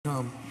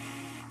come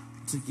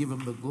to give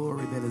him the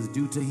glory that is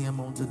due to him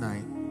on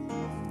tonight.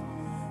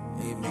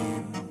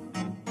 Amen.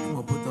 Come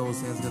on, put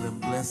those hands together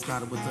and bless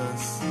God with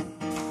us.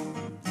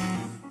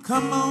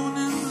 Come on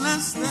and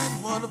bless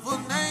that wonderful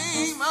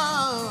name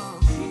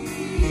of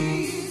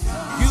Jesus.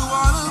 You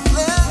ought to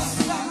bless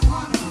the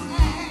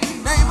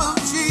name of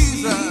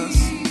Jesus.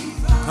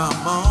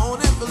 Come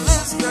on and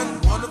bless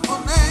that wonderful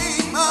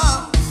name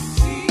of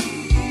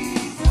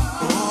Jesus.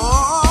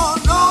 Oh,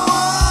 no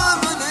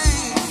other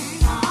name.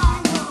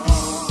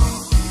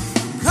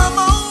 Come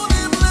on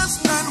and bless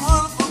that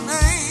wonderful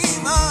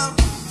name of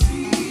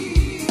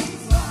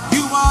Jesus.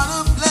 You ought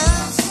to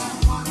bless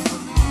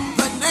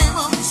the name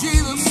of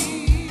Jesus.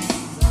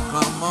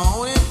 Come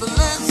on and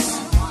bless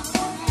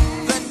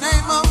the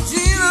name of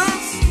Jesus.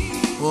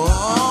 Oh,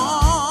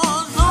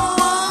 no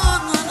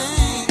other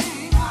name.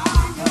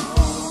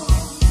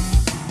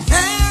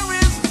 There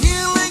is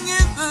healing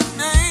in the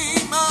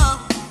name of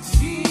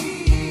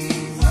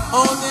Jesus.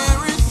 Oh,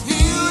 there is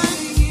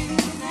healing in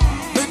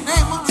the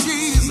name of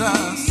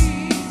Jesus.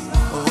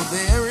 Oh,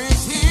 there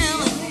is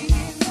healing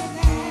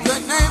in the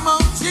name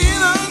of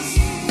Jesus.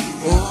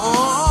 Oh,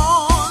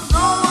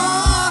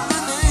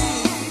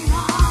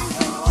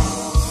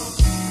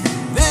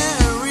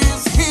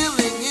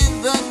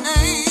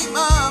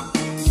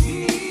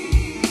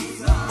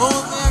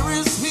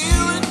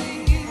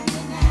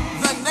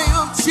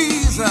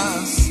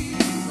 Jesus.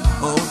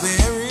 Oh,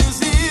 there is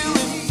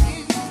healing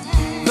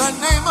in the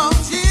name of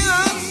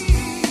Jesus.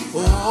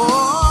 Oh,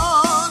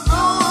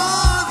 no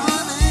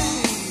other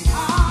name.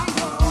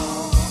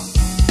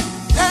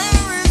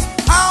 There is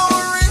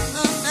power in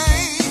the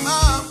name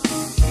of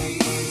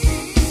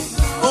Jesus.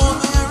 Oh,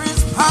 there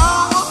is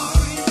power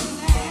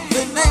in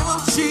the name of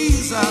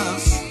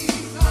Jesus.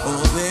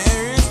 Oh,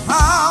 there is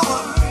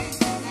power in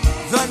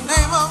the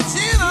name of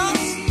Jesus.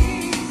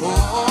 Oh,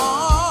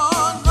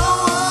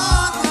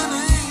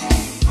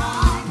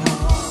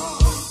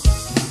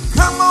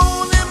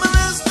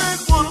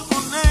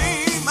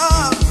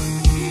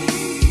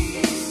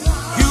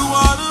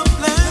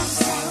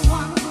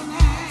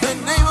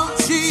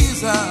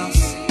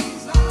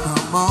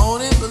 come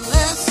on and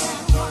bless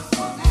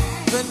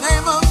the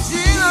name of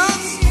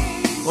Jesus.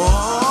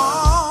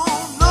 Oh,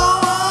 no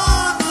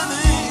other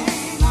name.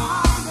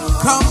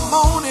 Come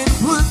on and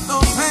put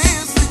those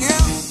hands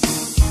together.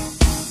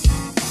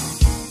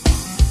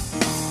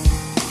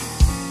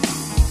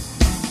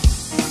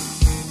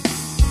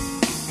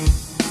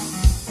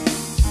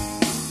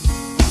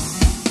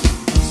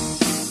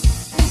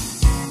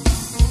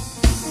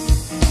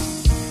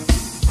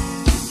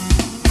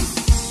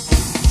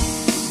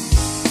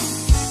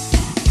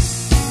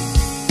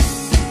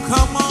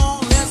 Come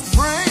on, let's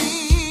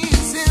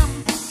praise him.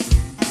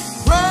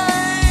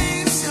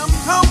 Praise him.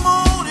 Come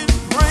on and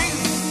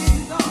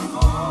praise him.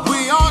 We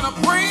ought to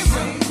praise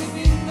him.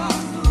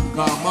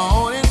 Come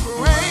on and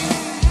praise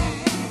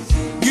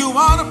him. You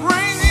ought to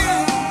praise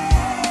him.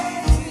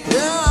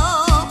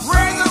 Yeah,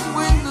 praise him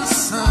with the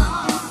sun.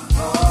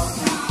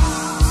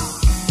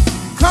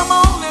 Come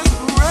on, let's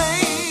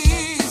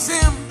praise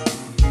him.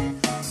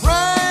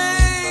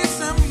 Praise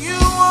him. You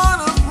ought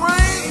to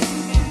praise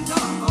him.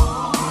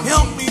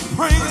 Help me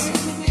praise him.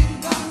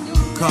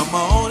 Come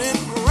on and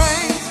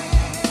praise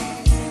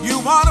him. You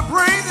ought to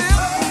praise him.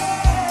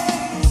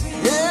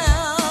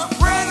 Yeah,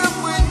 praise him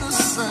with the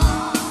sun.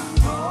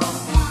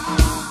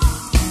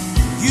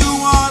 You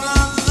ought to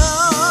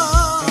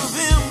love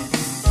him.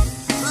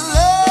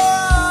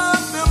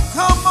 Love him.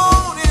 Come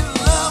on and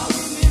love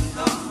him.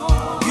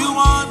 You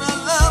ought to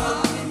love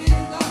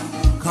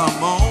him. Come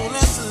on,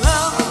 let's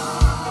love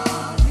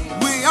him.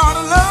 We ought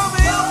to love him.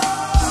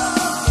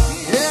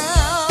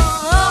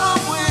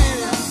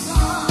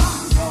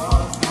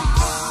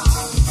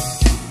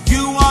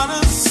 You ought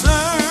to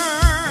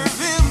serve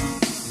him.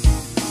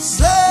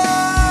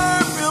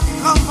 Serve him.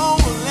 Come on,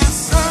 let's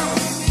serve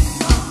him.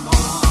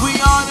 We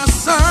ought to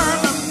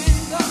serve him.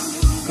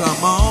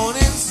 Come on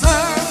and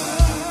serve.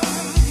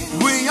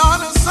 We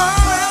ought to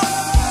serve him.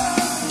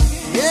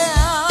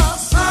 Yeah,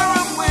 serve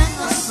him with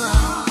the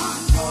sun.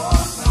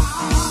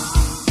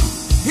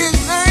 His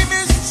name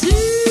is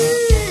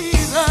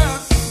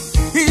Jesus.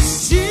 He's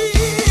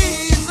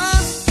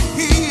Jesus.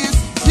 He is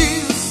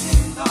Jesus.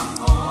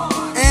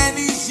 And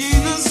he's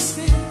Jesus.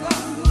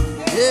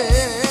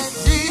 Yeah,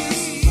 Jesus.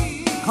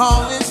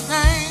 Call his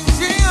name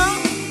Jesus.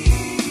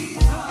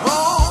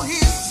 Oh,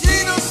 he's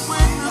Jesus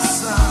with the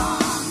sun.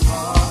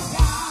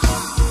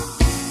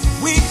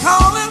 We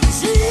call him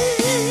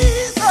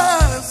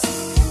Jesus.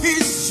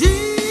 He's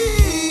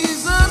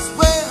Jesus.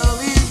 Well,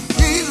 he's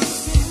Jesus.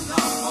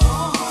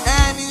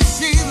 And he's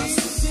Jesus.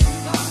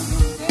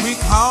 We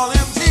call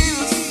him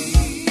Jesus.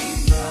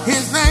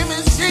 His name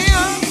is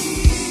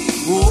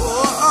Jesus.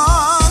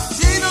 Oh,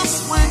 Jesus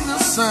with the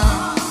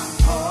sun.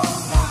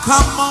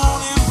 Come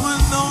on and put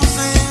those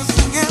hands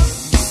together.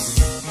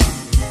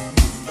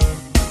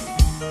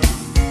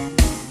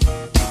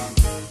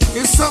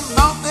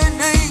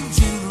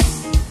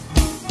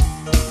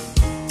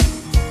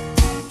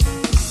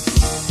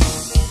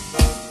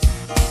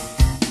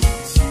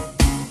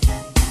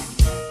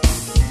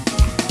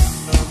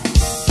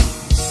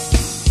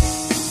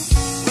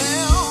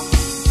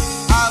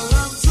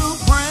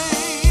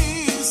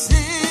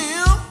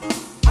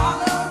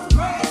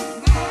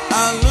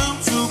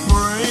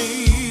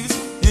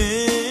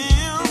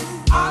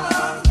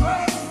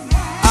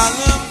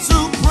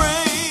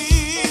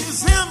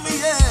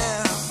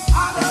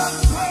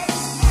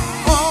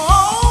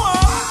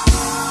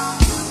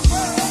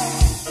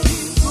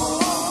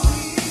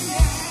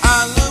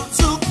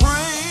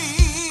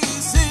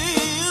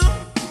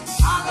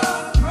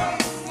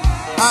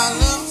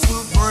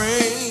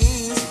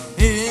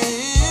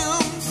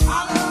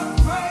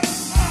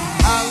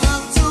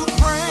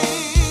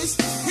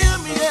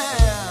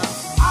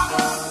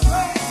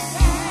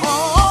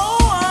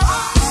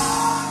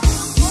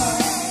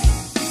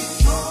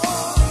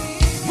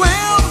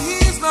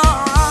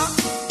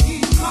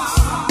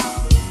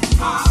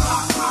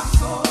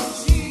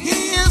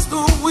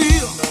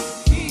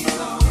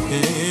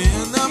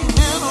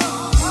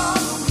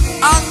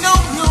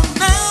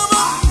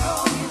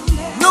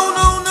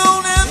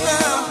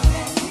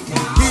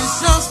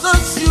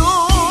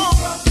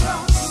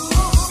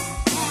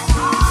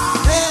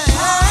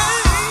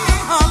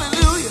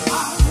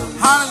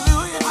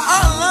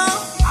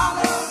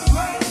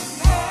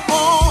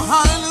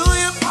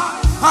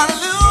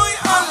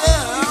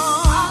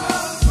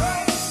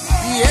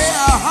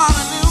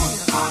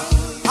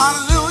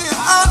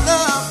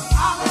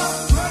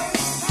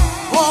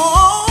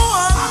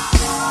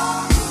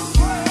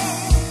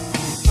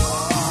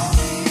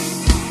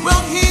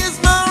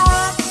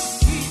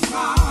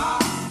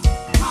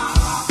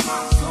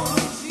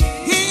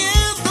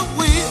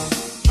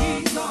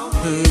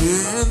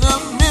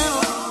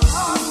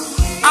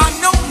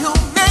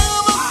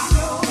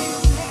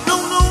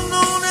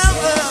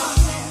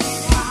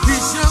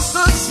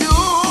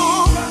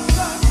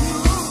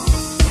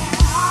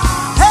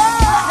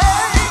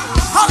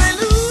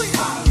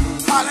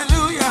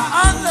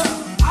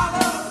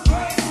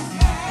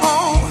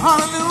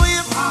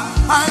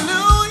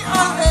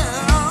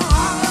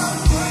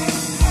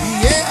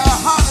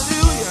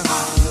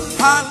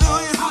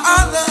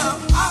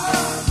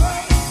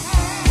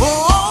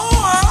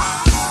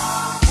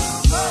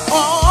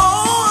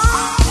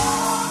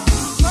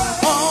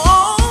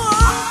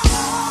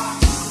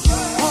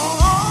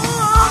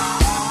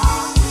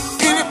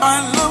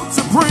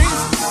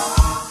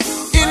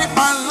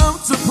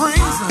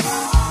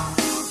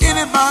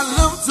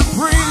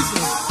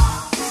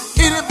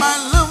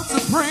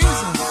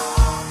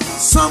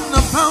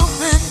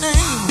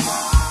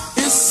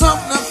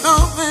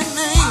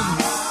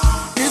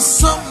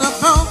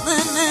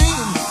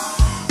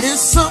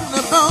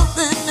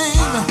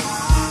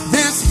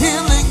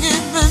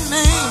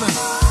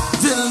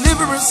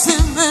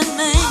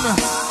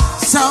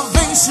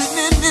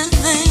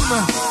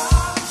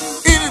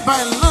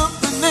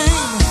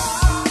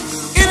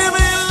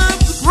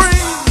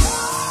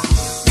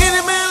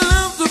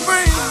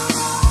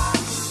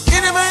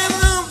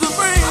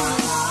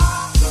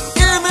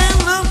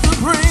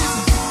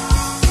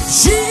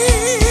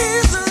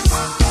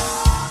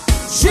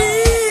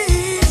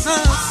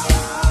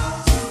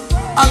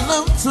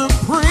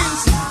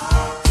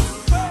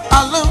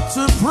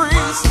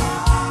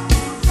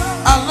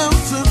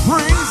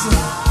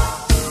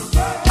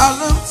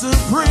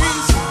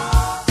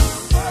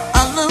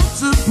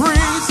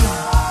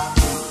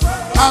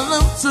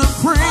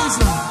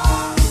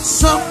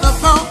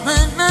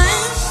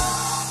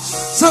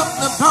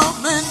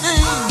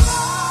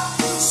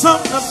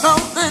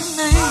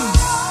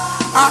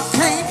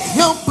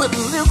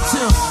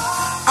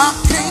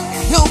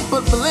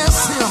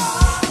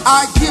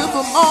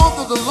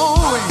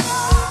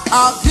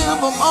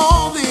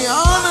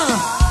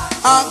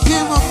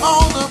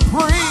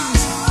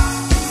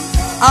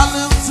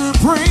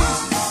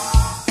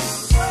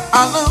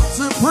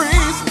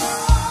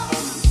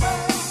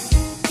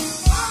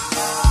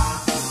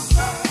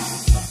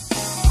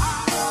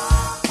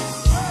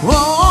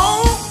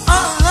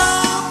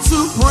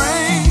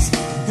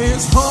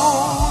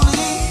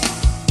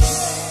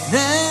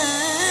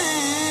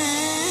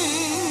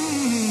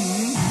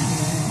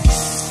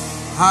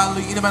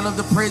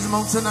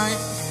 Tonight,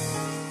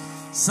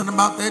 something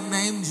about that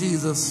name,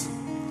 Jesus,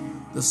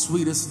 the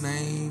sweetest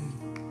name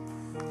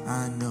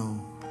I know.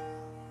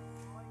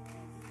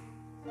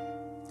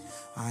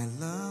 I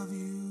love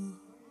you,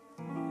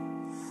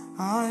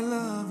 I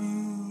love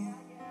you,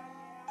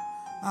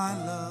 I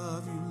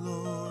love you,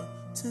 Lord,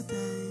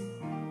 today,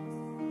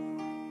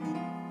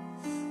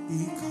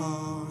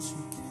 because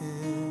you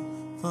care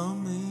for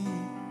me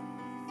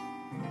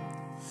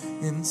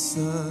in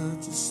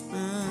such a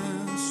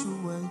special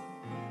way.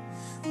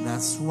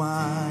 That's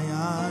why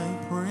I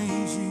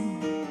praise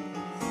you,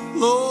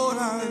 Lord.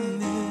 I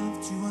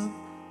lift you up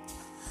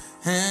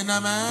and I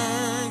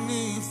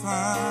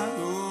magnify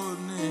your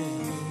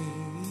name.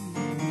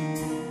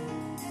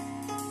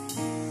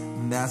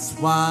 That's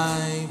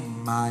why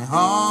my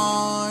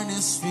heart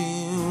is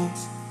filled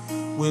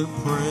with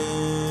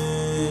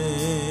praise.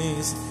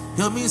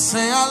 Help me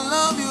say I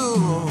love you,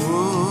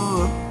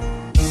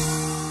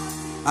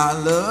 I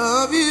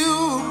love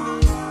you,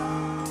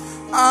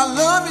 I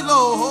love you,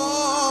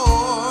 Lord.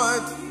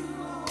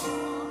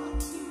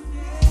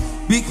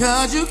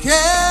 Because you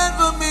cared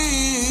for me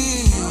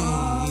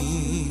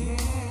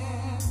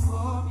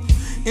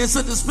in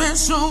such a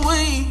special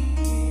way.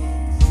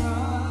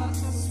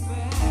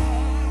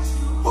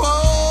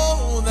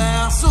 Oh,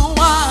 that's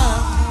why,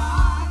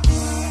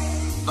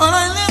 Lord,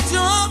 I lift you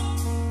up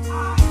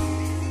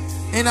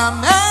and I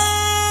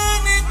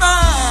magnify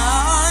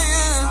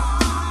you.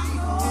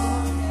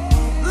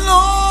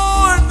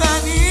 Lord,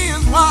 that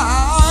is why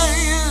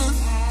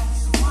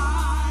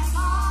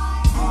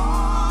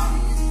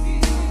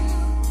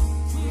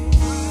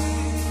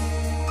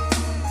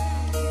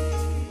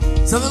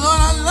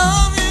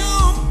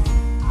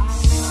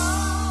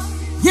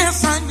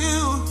Yes, I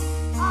do.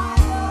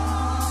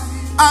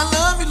 I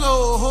love you,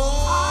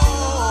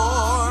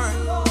 Lord,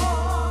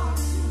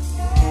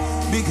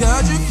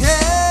 because you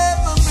care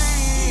for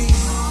me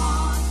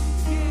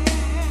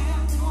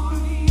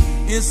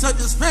in such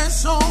a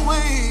special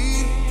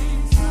way.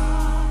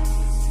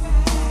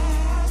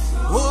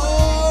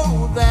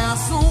 Oh,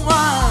 that's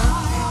why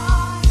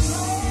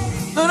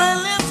that I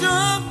lift you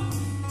up.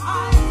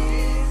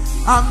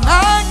 I'm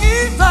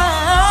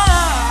magnified.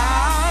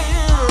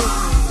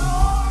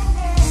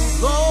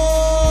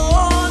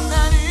 Lord,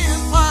 that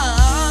is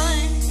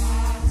why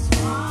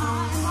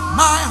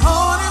my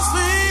heart is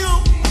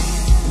filled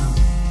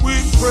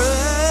with praise.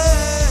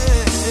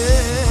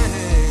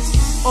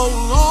 Oh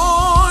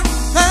Lord,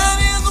 that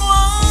is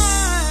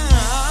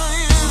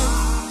why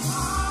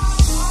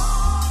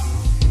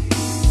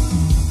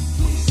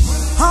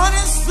heart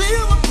is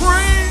filled with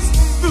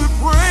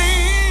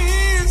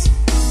praise,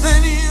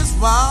 that is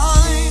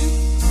why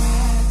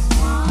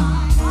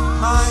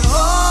my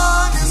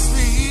heart is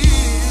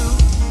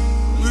filled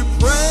with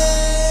praise.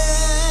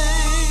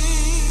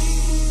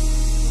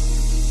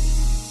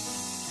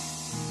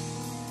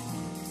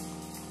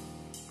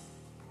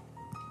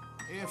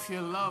 If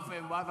you love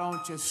him, why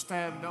don't you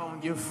stand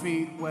on your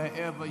feet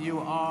wherever you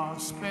are?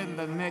 Spend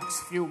the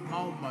next few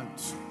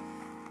moments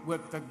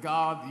with the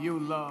God you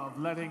love,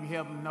 letting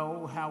him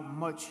know how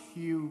much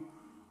you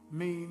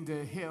mean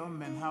to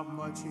him and how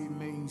much he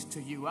means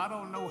to you. I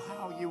don't know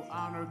how you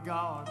honor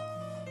God,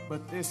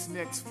 but this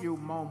next few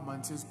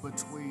moments is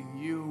between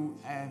you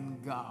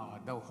and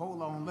God. Now,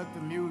 hold on, let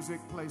the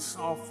music play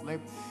softly.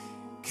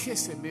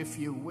 Kiss him if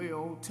you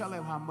will. Tell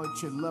him how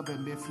much you love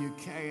him if you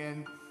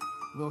can.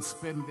 We'll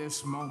spend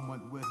this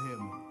moment with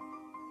him.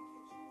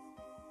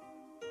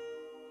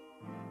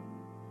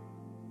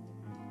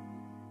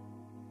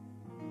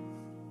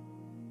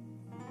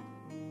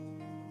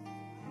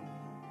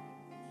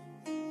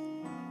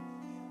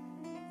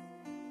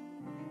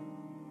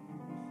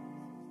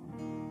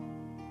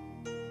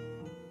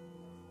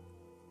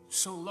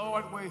 So,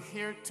 Lord, we're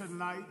here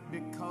tonight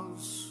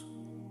because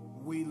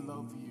we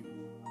love you.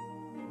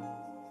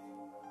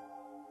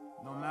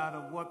 No matter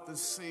what the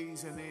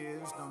season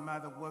is, no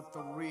matter what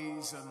the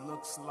reason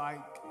looks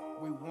like,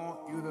 we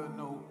want you to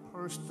know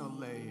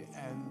personally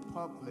and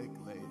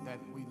publicly that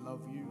we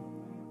love you.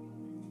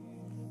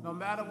 No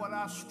matter what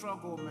our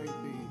struggle may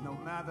be, no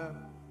matter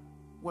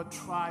what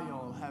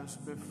trial has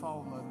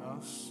befallen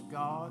us,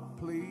 God,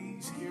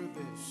 please hear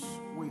this.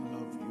 We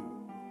love you.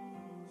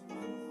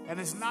 And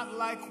it's not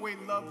like we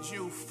loved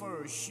you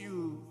first.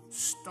 You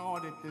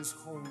started this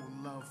whole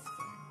love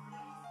thing.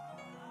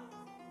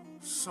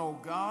 So,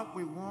 God,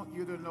 we want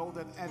you to know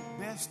that at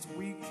best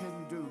we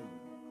can do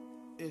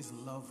is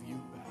love you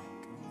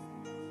back.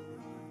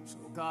 So,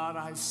 God,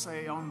 I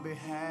say on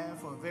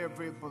behalf of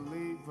every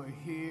believer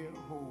here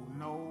who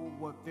know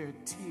what their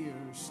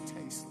tears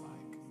taste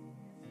like,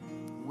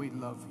 we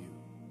love you.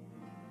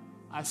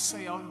 I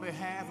say on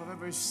behalf of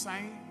every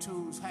saint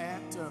who's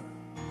had to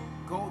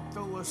go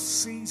through a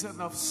season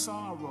of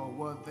sorrow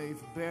where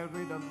they've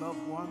buried a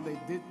loved one they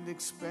didn't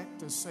expect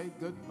to say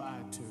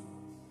goodbye to.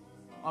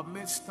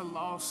 Amidst the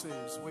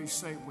losses, we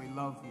say we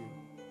love you.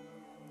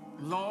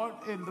 Lord,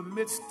 in the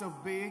midst of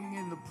being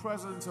in the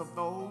presence of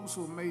those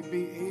who may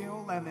be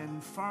ill and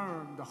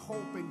infirm,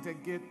 hoping to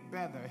get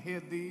better, hear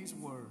these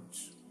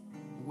words.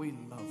 We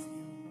love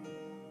you.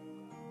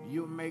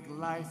 You make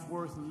life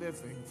worth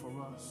living for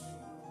us.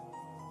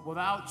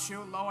 Without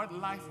you, Lord,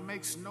 life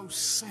makes no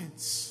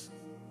sense.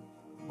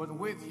 But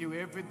with you,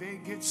 every day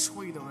gets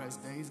sweeter as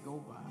days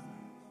go by.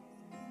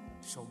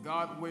 So,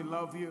 God, we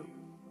love you.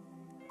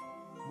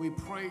 We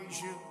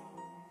praise you.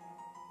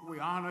 We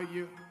honor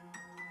you.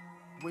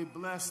 We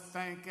bless,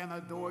 thank, and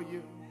adore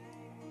you.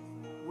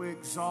 We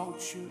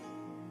exalt you.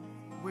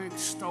 We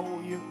extol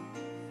you.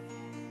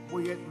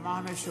 We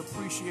admonish,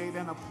 appreciate,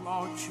 and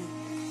applaud you.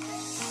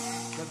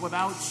 That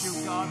without you,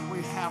 God,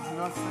 we have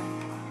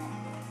nothing.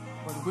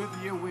 But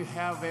with you, we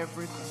have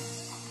everything.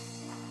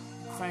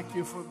 Thank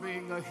you for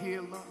being a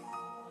healer,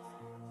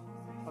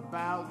 a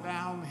bowed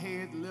down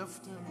head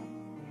lifter,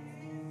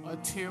 a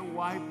tear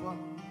wiper,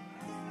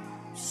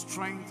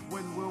 strength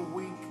when we're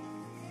weak,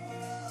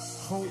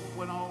 hope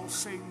when all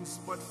seems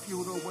but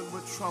futile, when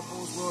we're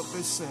troubled, we're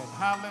beset.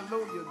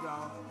 Hallelujah,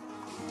 God.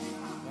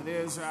 That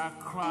is our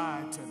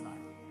cry tonight.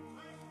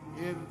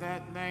 In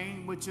that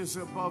name which is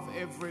above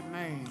every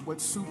name, which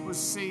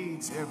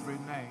supersedes every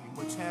name,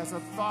 which has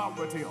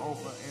authority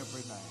over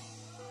every name.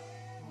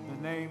 In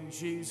the name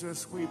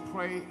Jesus we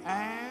pray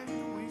and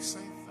we say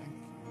thank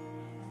you.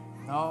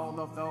 And all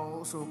of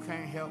those who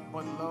can't help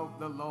but love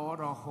the Lord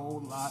a whole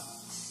lot,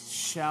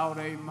 shout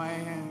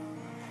amen.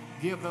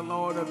 Give the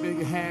Lord a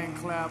big hand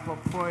clap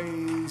of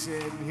praise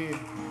in here.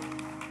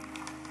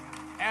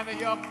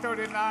 Antioch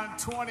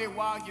 3920,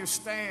 while you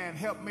stand,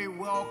 help me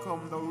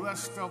welcome the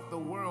rest of the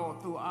world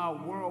through our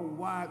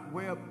worldwide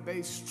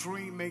web-based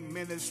streaming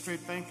ministry.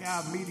 Thank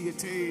our media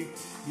team.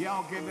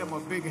 Y'all give them a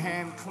big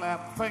hand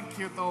clap. Thank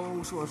you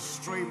those who are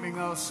streaming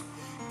us.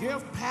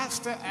 Give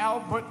Pastor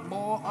Albert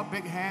Moore a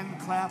big hand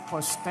clap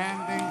for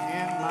standing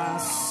in my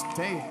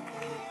They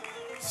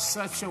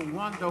such a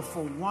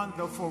wonderful,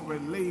 wonderful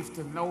relief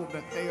to know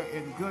that they are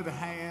in good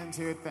hands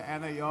here at the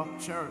Antioch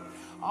Church.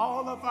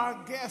 All of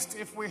our guests,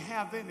 if we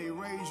have any,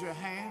 raise your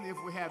hand. If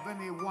we have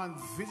anyone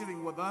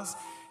visiting with us,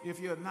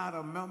 if you're not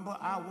a member,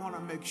 I want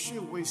to make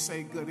sure we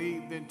say good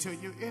evening to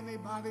you.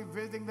 Anybody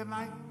visiting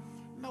tonight?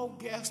 No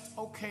guest?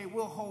 Okay,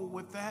 we'll hold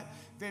with that.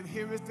 Then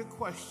here is the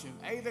question.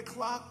 8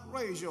 o'clock,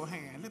 raise your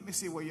hand. Let me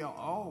see where y'all,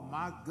 oh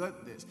my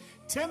goodness.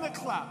 10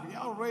 o'clock,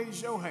 y'all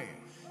raise your hand.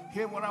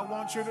 Here's what I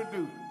want you to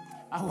do.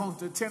 I want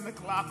the 10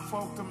 o'clock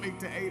folk to meet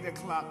the 8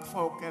 o'clock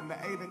folk, and the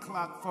 8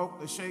 o'clock folk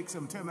to shake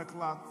some 10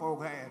 o'clock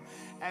folk hand.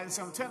 And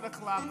some 10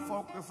 o'clock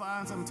folk to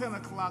find some 10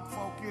 o'clock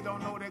folk you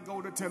don't know that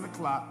go to 10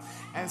 o'clock.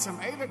 And some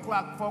 8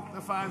 o'clock folk to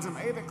find some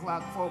 8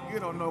 o'clock folk you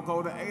don't know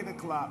go to 8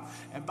 o'clock.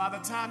 And by the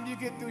time you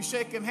get through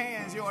shaking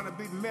hands, you ought to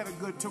be met a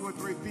good 2 or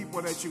 3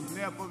 people that you've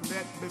never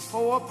met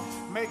before.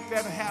 Make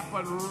that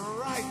happen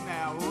right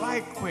now,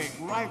 right quick,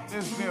 right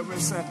this very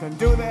second.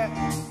 Do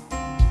that.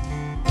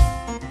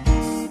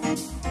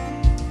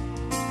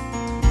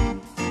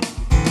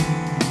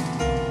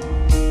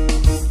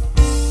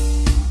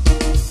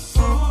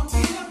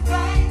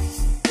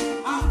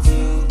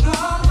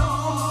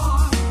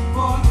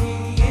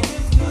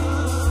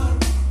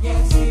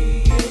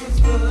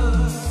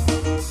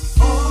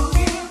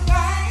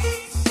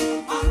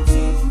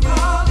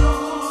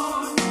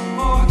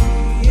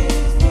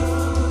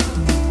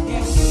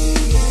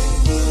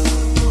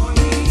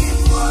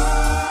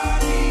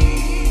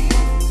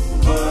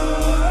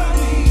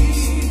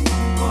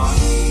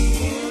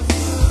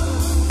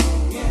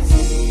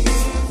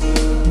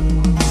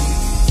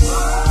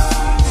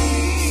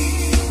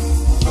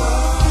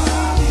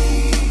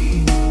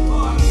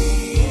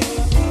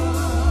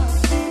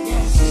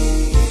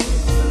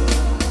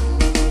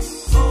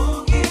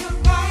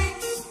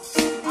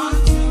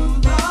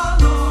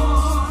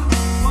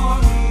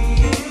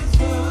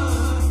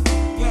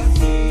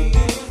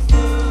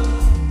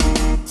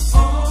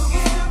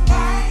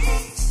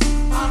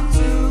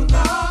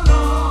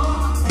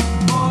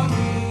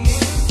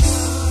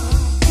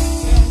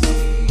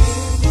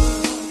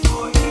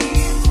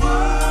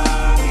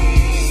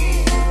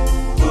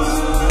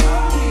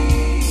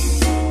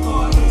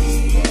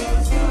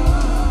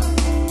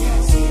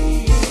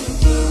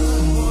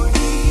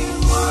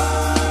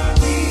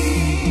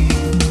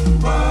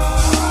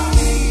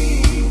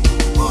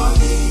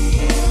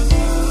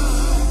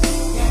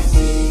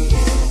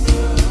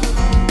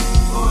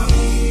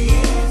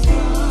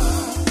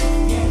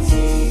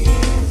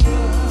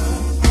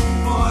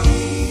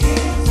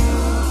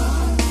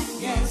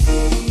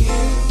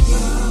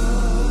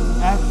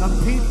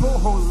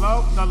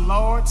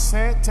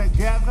 Said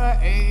together,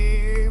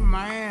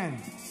 amen.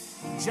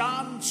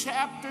 John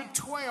chapter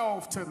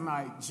 12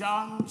 tonight.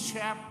 John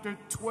chapter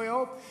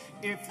 12.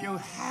 If you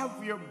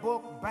have your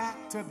book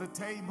back to the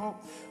table,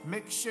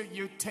 make sure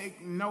you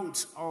take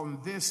notes on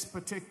this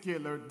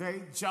particular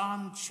day.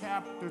 John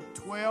chapter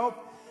 12.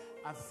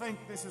 I think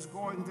this is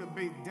going to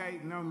be day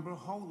number.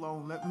 Hold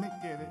on, let me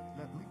get it.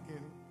 Let me get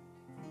it.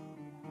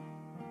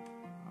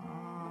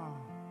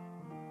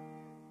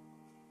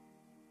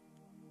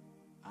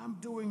 I'm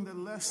doing the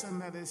lesson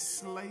that is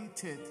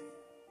slated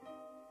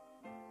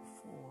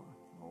for,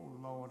 oh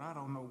Lord, I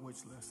don't know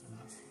which lesson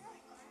this is.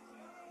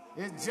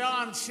 It's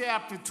John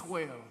chapter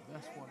 12.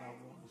 That's what I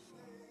want to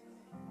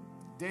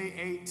say.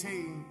 Day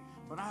 18.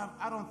 But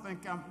I don't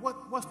think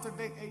what's the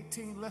day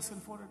 18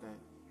 lesson for today?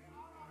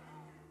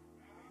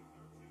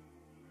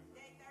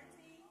 Day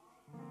 13.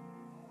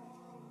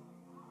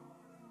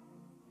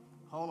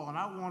 Hold on,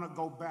 I want to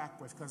go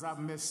backwards because I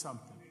missed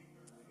something.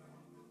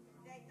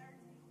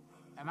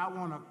 And I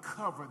want to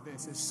cover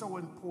this. It's so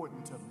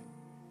important to me.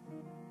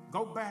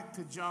 Go back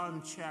to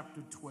John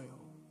chapter 12.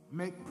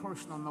 Make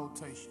personal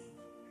notation.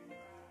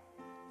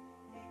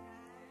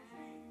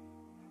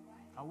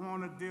 I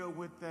want to deal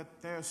with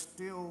that there's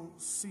still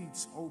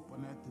seats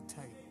open at the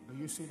table. Do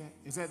you see that?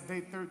 Is that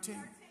day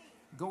 13?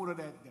 Go to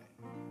that day.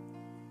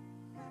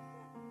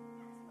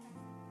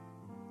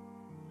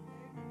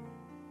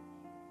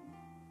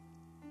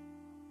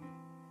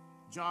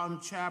 John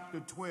chapter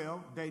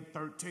 12, day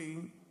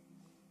 13.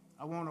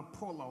 I want to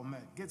pull on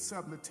that. Get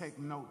something to take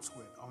notes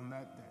with on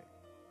that day.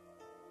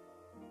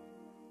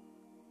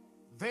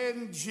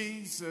 Then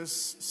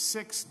Jesus,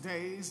 6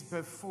 days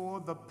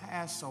before the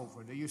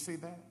Passover, do you see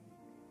that?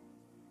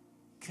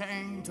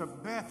 Came to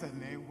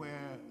Bethany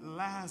where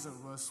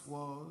Lazarus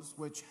was,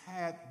 which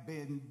had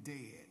been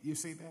dead. You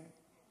see that?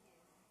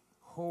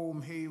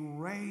 Whom he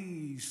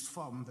raised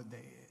from the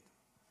dead.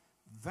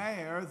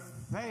 There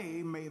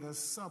they made a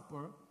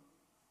supper.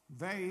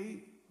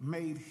 They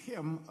made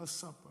him a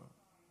supper.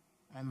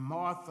 And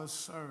Martha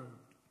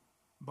served,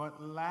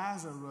 but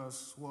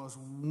Lazarus was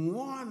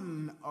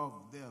one of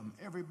them.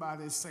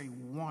 Everybody say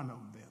one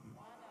of them.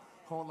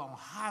 Hold on,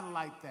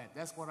 highlight that.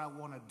 That's what I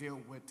want to deal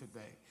with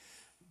today.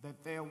 That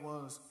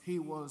he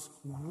was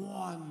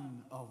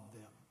one of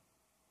them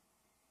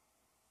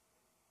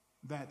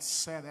that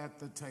sat at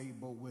the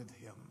table with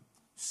him.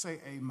 Say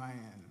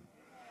amen.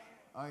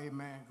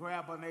 Amen.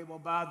 Grab a neighbor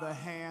by the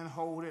hand,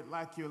 hold it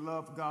like you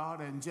love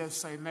God, and just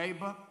say,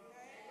 neighbor,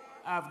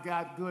 I've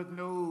got good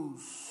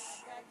news.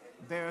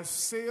 There's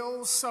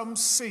still some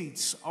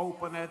seats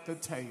open at the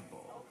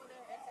table.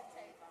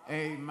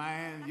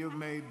 Amen. You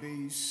may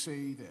be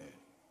seated.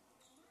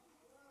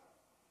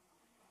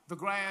 The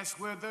grass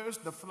withers,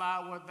 the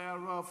flower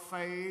thereof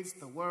fades.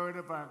 The word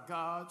of our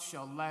God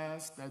shall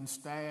last and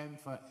stand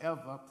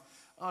forever.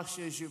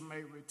 Ushers, you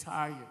may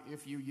retire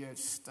if you yet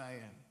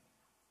stand.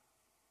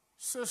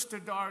 Sister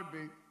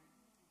Darby,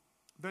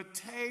 the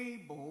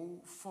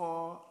table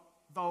for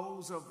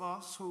those of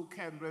us who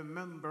can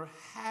remember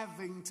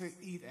having to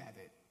eat at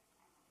it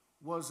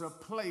was a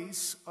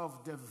place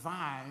of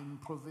divine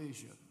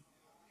provision.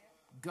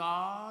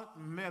 God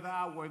met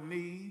our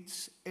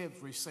needs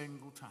every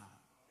single time.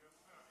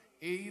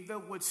 Either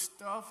with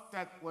stuff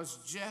that was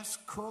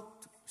just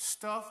cooked,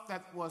 stuff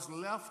that was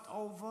left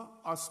over,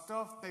 or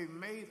stuff they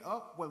made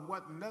up when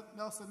wasn't nothing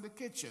else in the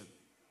kitchen.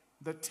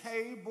 The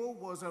table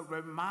was a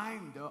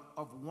reminder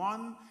of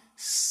one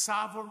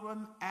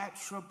sovereign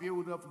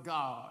attribute of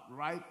God.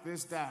 Write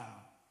this down.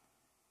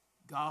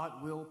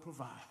 God will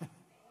provide.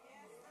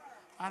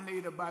 I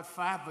need about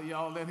 5 of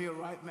y'all in here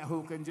right now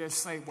who can just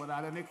say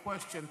without any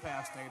question,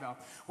 Pastor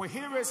Adolph. Well,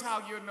 here is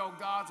how you know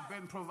God's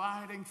been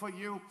providing for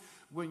you.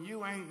 When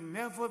you ain't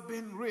never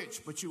been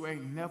rich, but you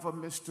ain't never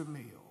missed a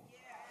meal.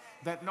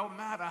 That no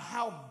matter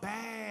how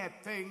bad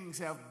things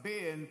have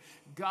been,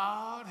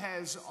 God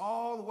has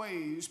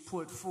always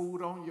put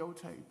food on your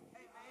table.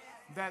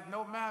 That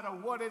no matter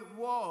what it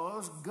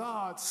was,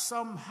 God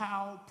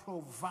somehow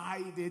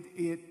provided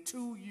it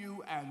to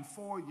you and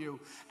for you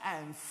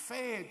and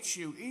fed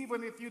you.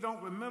 Even if you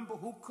don't remember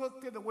who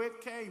cooked it or where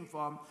it came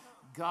from,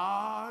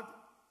 God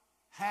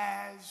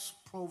has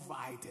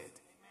provided.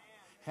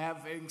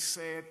 Having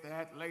said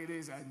that,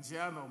 ladies and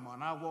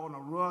gentlemen, I want to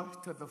rush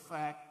to the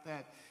fact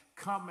that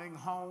coming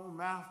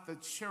home after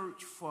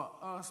church for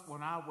us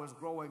when I was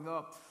growing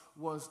up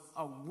was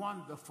a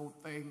wonderful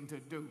thing to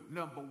do.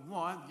 Number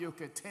one, you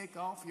could take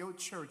off your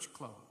church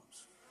clothes.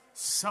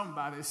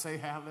 Somebody say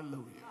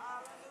hallelujah.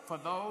 For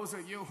those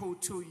of you who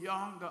are too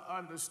young to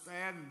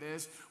understand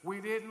this, we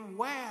didn't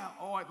wear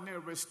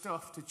ordinary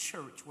stuff to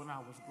church when I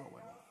was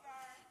growing up.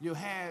 You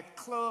had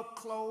club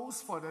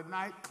clothes for the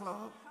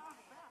nightclub.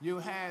 You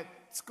had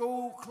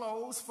school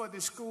clothes for the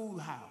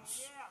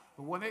schoolhouse.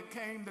 But when it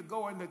came to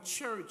going to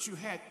church, you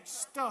had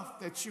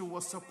stuff that you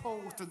were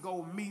supposed to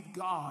go meet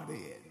God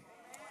in.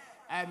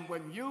 And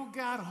when you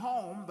got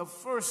home, the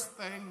first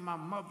thing my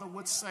mother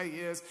would say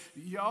is,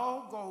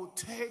 y'all go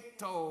take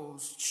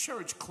those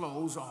church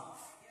clothes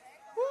off.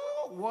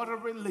 Woo, what a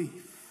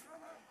relief.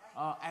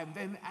 And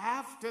then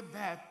after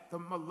that, the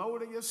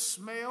melodious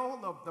smell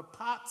of the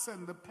pots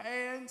and the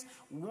pans,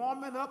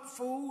 warming up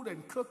food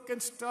and cooking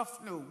stuff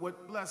new would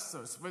bless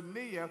us. For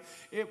Nia,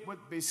 it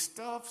would be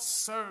stuff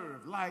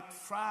served like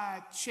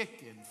fried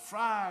chicken,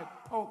 fried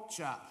pork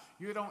chop.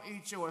 You don't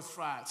eat yours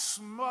fried.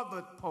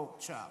 Smothered pork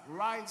chop,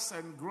 rice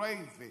and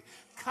gravy,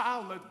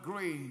 collard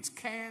greens,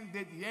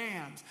 candied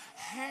yams,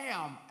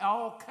 ham,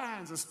 all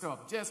kinds of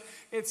stuff. Just,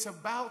 it's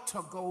about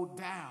to go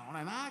down.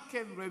 And I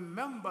can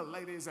remember,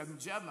 ladies and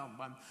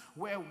gentlemen,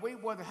 where we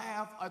would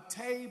have a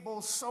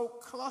table so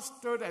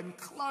clustered and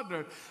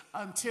cluttered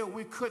until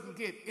we couldn't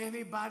get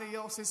anybody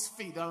else's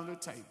feet on the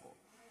table.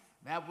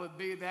 That would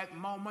be that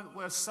moment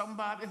where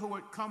somebody who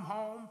would come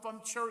home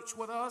from church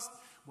with us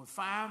would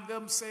find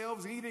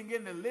themselves eating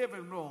in the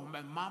living room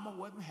and mama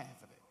wasn't having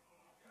it.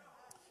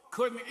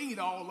 Couldn't eat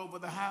all over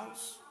the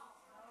house.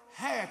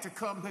 Had to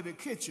come to the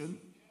kitchen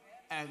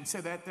and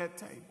sit at that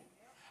table.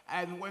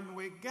 And when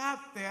we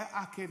got there,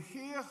 I could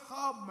hear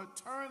her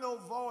maternal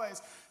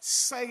voice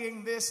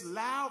saying this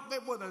loudly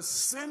with a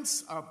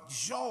sense of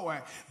joy.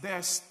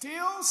 There's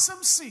still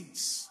some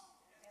seats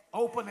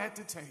open at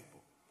the table.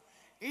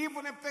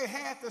 Even if they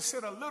had to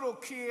sit a little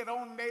kid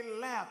on their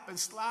lap and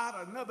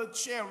slide another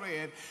chair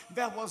in,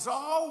 there was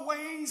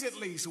always at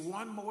least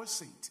one more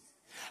seat.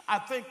 I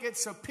think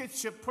it's a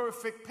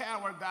picture-perfect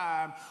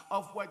paradigm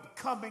of what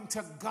coming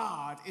to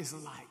God is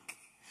like.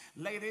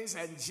 Ladies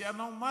and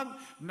gentlemen,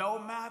 no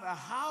matter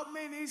how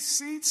many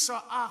seats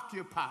are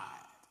occupied,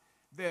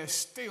 there's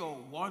still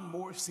one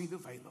more seat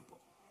available.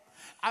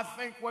 I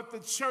think what the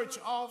church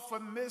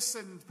often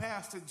missing,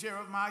 Pastor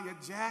Jeremiah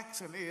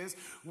Jackson, is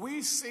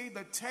we see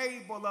the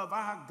table of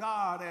our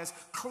God as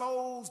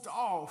closed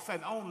off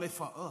and only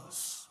for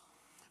us.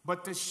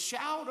 But the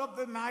shout of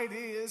the night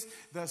is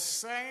the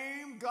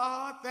same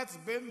God that's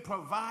been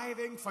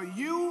providing for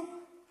you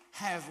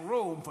has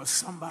room for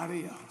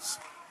somebody else.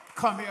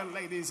 Come here,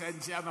 ladies and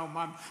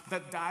gentlemen.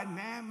 The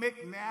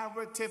dynamic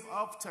narrative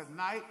of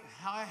tonight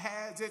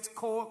has its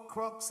core,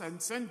 crux, and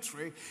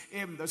century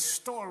in the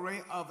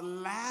story of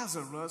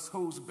Lazarus,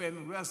 who's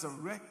been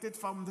resurrected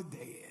from the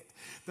dead.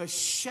 The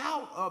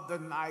shout of the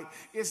night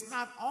is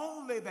not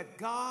only that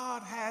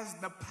God has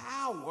the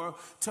power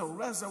to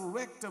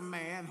resurrect a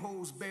man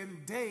who's been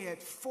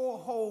dead 4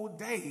 whole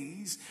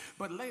days,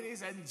 but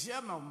ladies and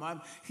gentlemen,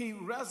 he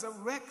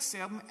resurrects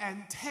him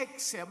and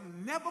takes him,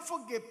 never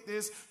forget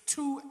this,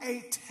 to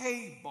a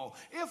table.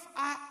 If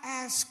I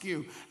ask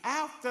you,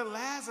 after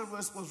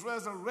Lazarus was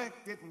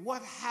resurrected,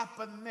 what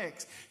happened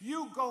next?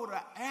 You go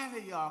to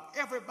Antioch,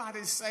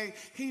 everybody say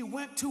he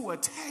went to a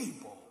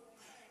table.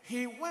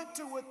 He went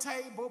to a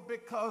table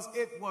because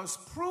it was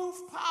proof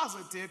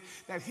positive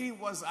that he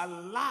was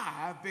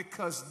alive,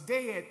 because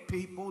dead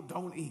people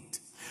don't eat.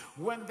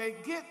 When they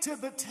get to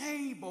the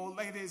table,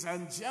 ladies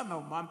and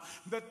gentlemen,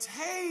 the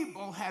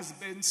table has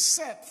been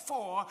set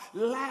for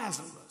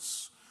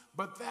Lazarus,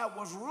 but there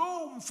was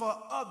room for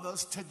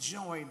others to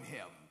join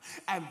him.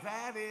 And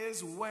that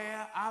is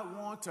where I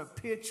want to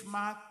pitch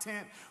my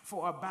tent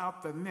for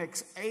about the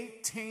next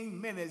 18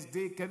 minutes,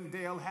 Deacon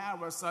Dale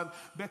Harrison,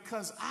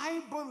 because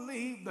I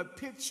believe the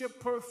picture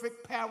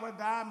perfect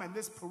paradigm in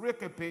this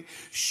pericope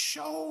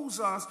shows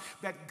us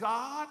that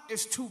God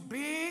is too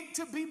big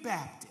to be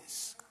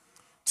Baptist,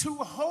 too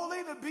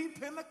holy to be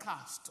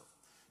Pentecostal,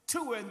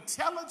 too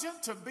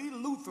intelligent to be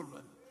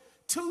Lutheran,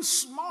 too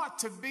smart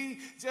to be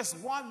just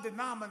one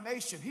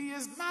denomination. He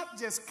is not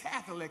just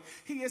Catholic.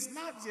 He is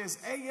not just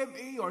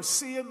AME or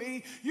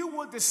CME. You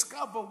will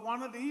discover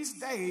one of these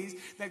days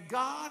that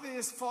God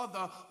is for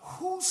the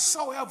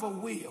whosoever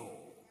will,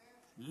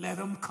 let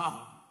him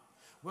come.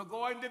 We're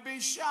going to be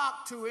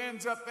shocked who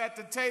ends up at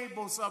the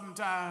table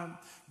sometime,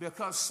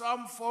 because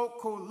some folk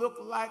who look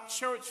like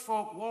church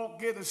folk won't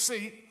get a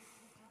seat.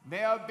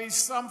 There'll be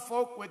some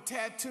folk with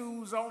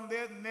tattoos on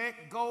their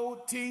neck,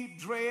 gold teeth,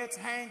 dreads,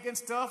 hanging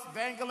stuff,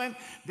 dangling.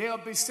 They'll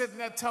be sitting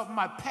there talking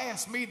about,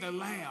 pass me the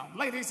lamb.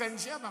 Ladies and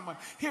gentlemen,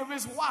 here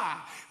is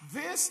why.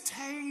 This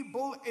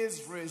table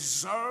is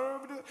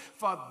reserved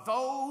for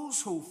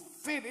those who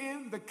fit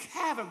in the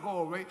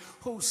category,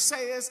 who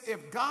says,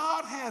 if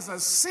God has a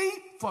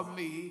seat for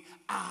me,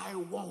 I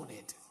want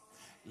it.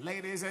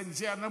 Ladies and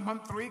gentlemen,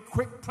 3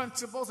 quick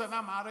principles, and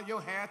I'm out of your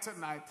hair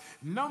tonight.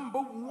 Number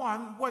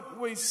 1, what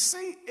we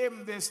see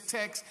in this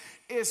text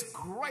is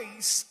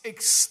grace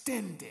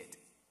extended.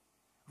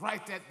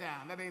 Write that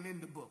down. That ain't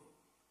in the book.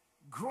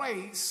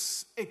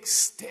 Grace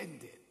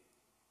extended.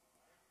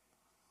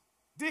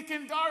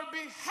 Deacon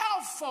Darby,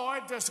 how far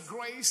does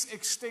grace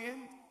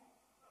extend?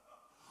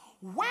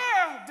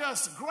 Where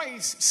does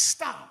grace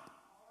stop?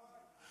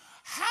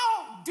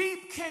 How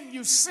deep can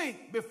you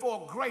sink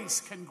before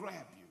grace can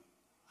grab you?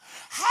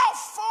 How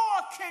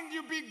far can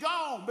you be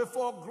gone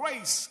before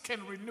grace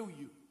can renew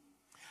you?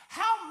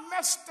 How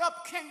messed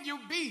up can you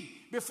be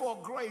before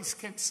grace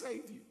can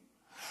save you?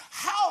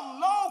 How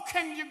low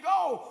can you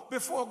go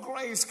before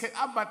grace can...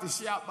 I'm about to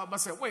shout by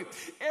myself. Wait,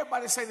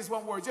 everybody say this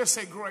one word. Just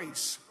say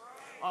grace.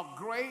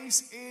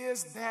 Grace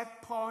is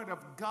that part of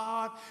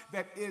God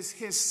that is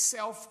his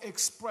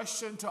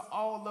self-expression to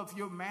all of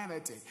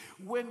humanity.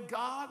 When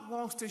God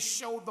wants to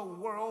show the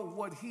world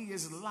what he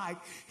is like,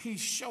 he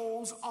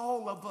shows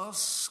all of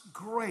us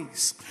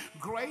grace.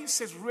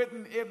 Grace is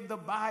written in the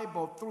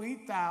Bible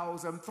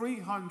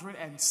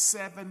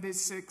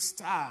 3,376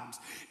 times.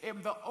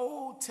 In the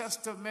Old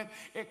Testament,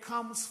 it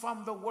comes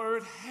from the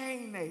word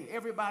hene.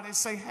 Everybody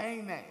say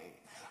hene.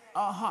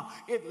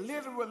 It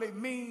literally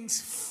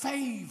means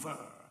favor.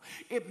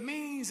 It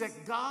means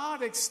that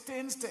God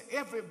extends to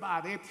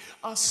everybody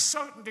a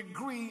certain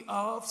degree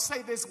of,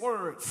 say this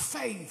word,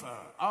 favor.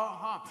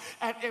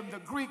 And in the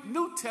Greek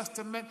New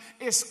Testament,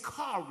 it's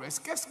charis.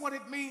 Guess what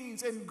it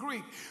means in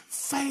Greek?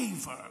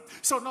 Favor.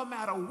 So no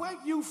matter where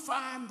you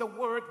find the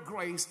word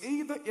grace,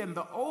 either in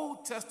the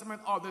Old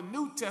Testament or the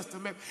New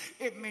Testament,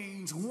 it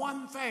means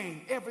one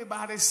thing.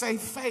 Everybody say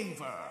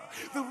favor.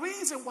 The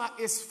reason why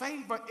it's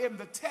favor in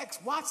the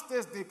text, watch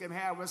this, Deacon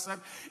Harrison,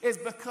 is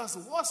because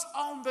what's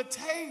on the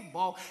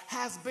table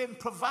has been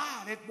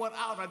provided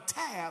without a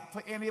tab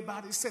for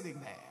anybody sitting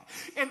there.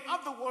 In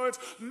other words,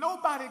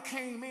 nobody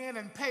came in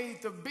and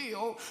paid the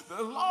bill.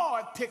 The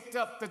Lord picked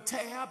up the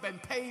tab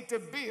and paid the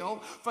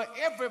bill for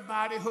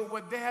everybody who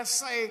would dare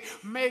say,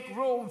 make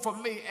room for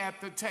me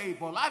at the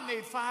table. I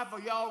need 5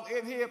 of y'all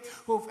in here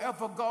who've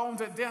ever gone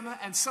to dinner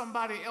and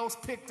somebody else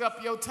picked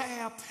up your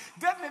tab.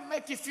 Doesn't it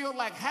make you feel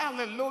like,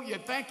 hallelujah,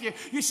 thank you.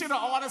 You should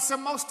have ordered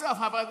some more stuff.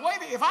 I'm like,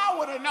 wait, if I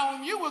would have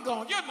known you were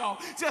going,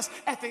 just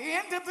at the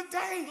end of the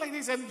day,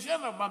 ladies and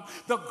gentlemen,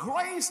 the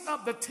grace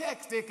of the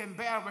text, Deacon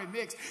Barry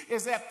Nix,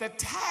 is that the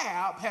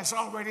tab has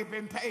already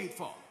been paid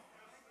for.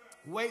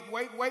 Wait.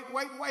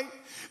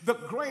 The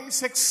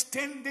grace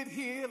extended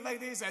here,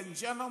 ladies and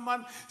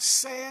gentlemen,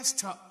 says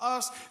to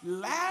us,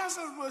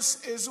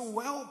 Lazarus is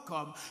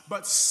welcome,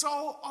 but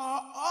so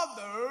are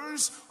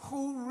others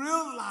who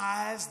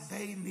realize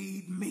they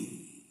need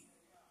me.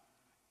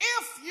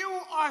 If you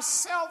are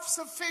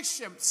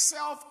self-sufficient,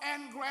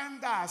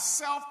 self-aggrandized,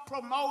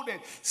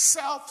 self-promoted,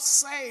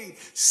 self-saved,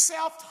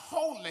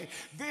 self-holy,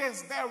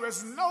 there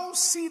is no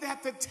seat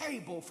at the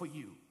table for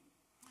you.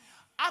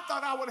 I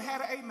thought I would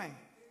have had an amen.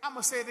 I'm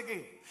going to say it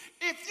again.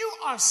 If you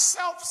are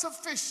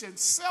self-sufficient,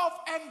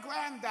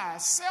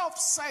 self-aggrandized,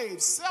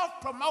 self-saved,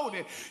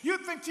 self-promoted, you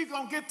think you're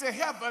going to get to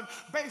heaven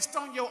based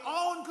on your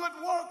own good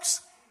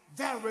works,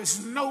 there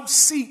is no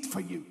seat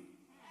for you.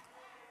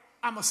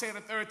 I'm going to say it a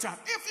third time.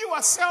 If you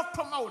are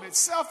self-promoted,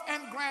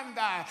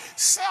 self-aggrandized,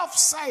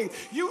 self-saved,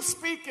 you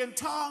speak in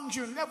tongues,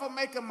 you never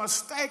make a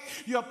mistake,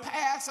 your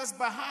past is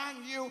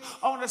behind you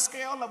on a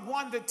scale of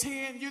 1 to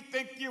 10, you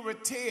think you're a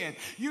 10.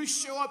 You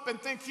show up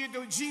and think you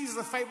do Jesus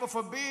a favor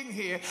for being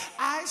here.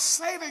 I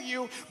say to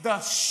you, the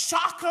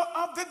shocker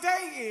of the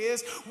day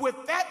is, with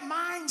that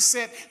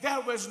mindset,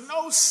 there is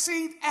no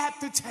seat at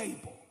the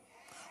table.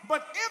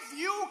 But if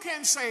you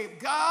can say,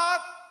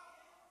 God,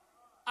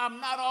 I'm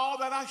not all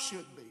that I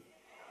should be.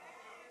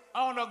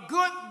 On a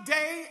good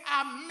day,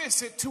 I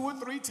miss it 2 or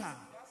 3 times.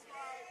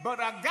 But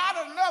I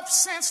got enough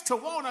sense to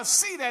want a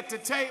seat at the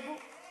table,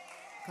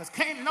 because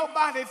can't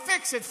nobody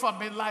fix it for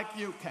me like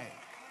you can.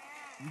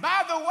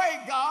 By the way,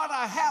 God,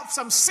 I have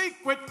some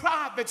secret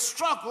private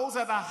struggles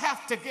that I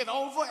have to get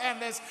over,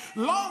 and as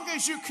long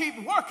as you keep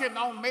working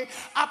on me,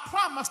 I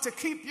promise to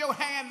keep your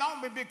hand on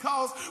me,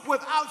 because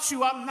without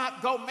you, I'm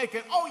not going to make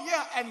it. Oh,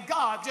 yeah, and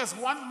God, just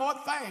one more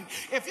thing.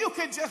 If you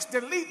could just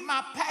delete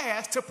my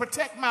past to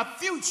protect my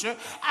future,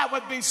 I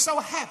would be so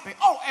happy.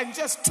 Oh, and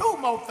just 2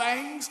 more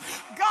things.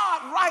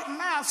 God, right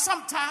now,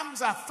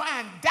 sometimes I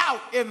find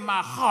doubt in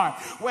my heart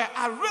where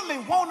I really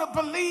want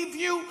to believe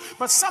you,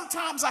 but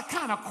sometimes I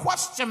kind of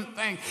question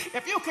thing.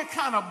 If you could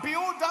kind of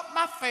build up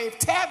my faith,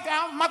 tear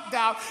down my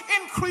doubt,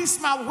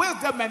 increase my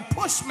wisdom, and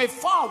push me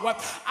forward,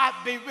 I'd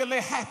be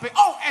really happy.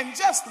 Oh, and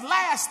just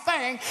last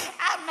thing,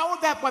 I know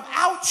that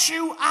without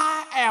you,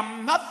 I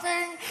am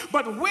nothing,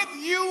 but with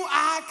you,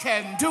 I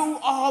can do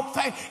all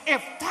things.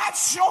 If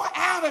that's your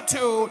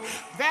attitude,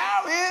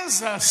 there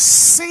is a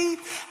seat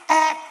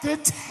at the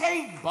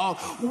table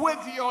with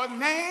your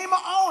name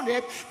on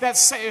it that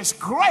says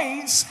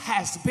grace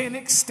has been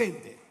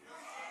extended.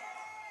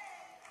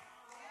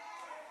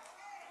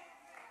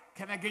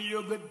 Can I give you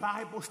a good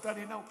Bible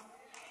study note?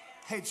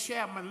 Hey,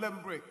 Chairman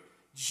Limbrick,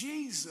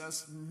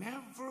 Jesus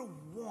never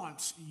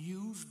once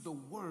used the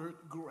word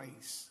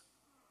grace.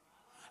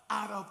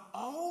 Out of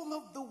all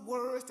of the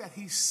words that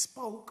he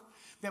spoke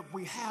that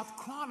we have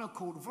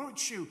chronicled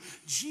virtue,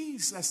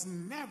 Jesus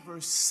never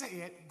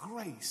said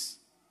grace.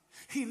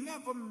 He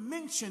never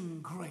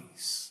mentioned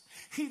grace.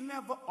 He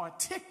never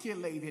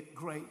articulated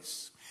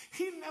grace.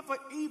 He never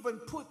even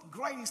put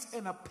grace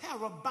in a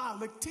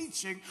parabolic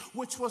teaching,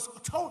 which was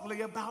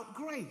totally about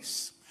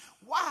grace.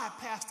 Why,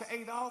 Pastor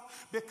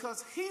Adolph?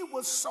 Because he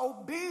was so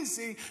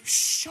busy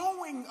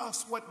showing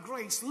us what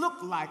grace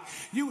looked like.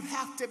 You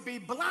have to be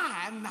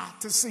blind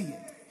not to see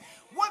it.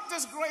 What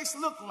does grace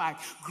look like?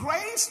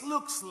 Grace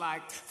looks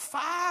like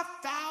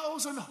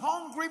 5,000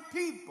 hungry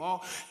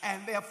people, and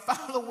they're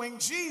following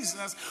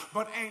Jesus,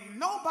 but ain't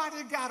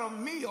nobody got a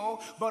meal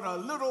but a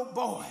little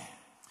boy.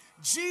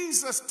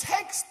 Jesus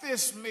takes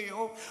this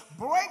meal,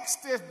 breaks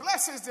this,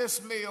 blesses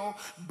this meal,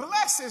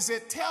 blesses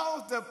it,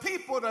 tells the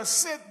people to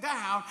sit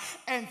down,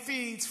 and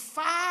feeds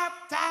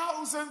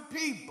 5,000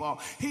 people.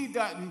 He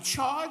doesn't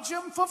charge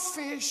them for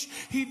fish.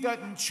 He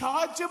doesn't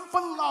charge them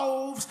for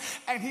loaves.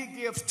 And he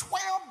gives 12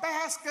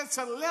 baskets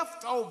of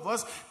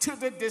leftovers to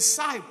the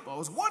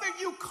disciples. What do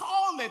you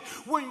call it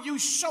when you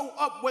show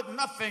up with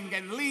nothing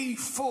and leave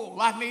full?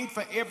 I need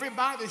for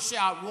everybody to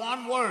shout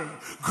one word: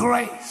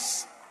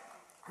 grace.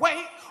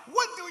 Wait,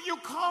 what do you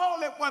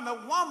call it when a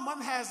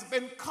woman has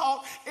been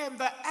caught in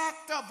the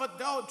act of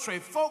adultery?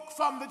 Folk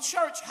from the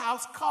church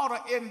house caught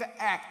her in the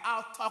act.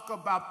 I'll talk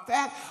about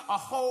that a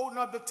whole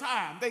nother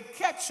time. They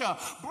catch her,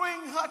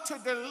 bring her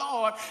to the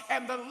Lord,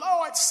 and the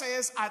Lord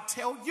says, I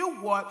tell you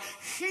what,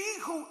 he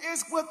who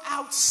is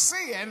without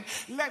sin,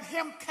 let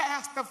him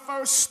cast the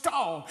first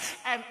stone.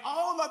 And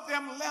all of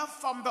them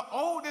left from the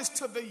oldest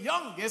to the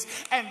youngest,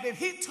 and then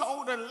he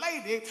told the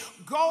lady,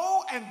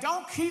 go and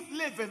don't keep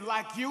living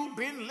like you've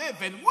been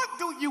living. What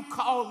do you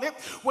call it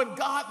when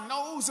God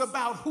knows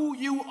about who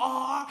you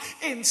are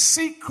in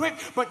secret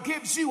but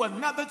gives you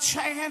another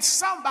chance?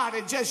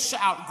 Somebody just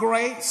shout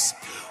grace.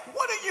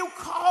 What do you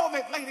call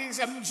it, ladies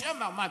and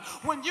gentlemen,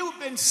 when you've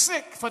been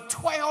sick for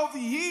 12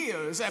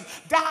 years and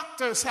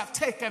doctors have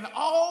taken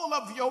all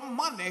of your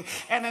money,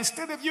 and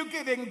instead of you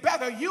getting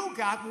better, you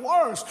got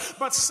worse?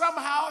 But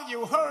somehow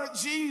you heard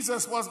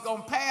Jesus was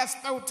going to pass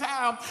through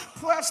town,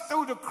 press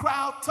through the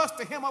crowd, touch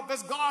the hem of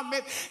his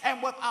garment,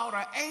 and without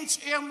a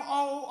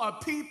HMO or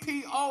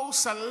PPO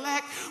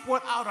select,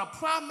 without a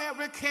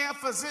primary care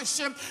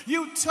physician,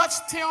 you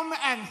touched him,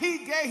 and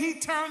he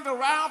turned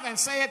around and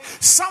said,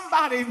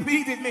 somebody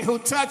needed me who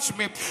touched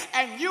me,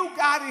 and you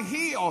got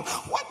healed.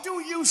 What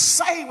do you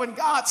say when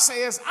God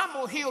says, I'm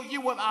going to heal you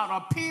without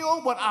a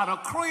pill, without a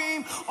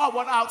cream, or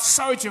without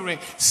surgery?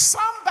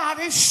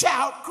 Somebody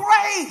shout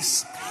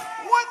grace.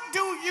 What do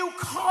you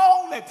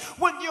call it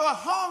when you're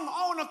hung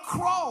on a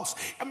cross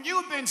and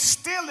you've been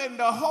stealing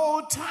the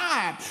whole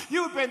time?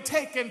 You've been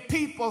taking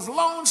people's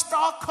Lone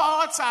Star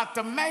cards out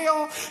the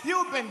mail.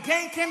 You've been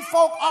ganking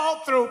folk all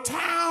through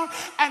town,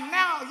 and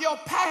now your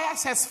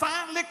past has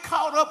finally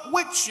caught up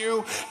with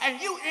you,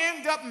 and you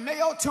end up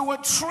nailed to a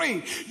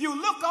tree. You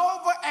look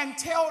over and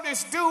tell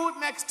this dude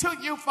next to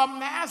you from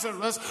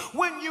Nazareth,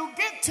 when you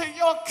get to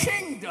your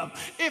kingdom,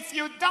 if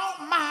you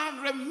don't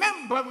mind,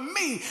 remember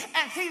me.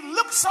 And he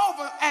looks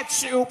over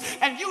at you,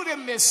 and you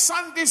done missed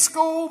Sunday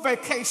school,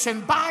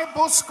 vacation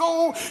Bible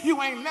school.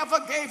 You ain't never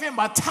gave him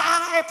a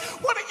tithe.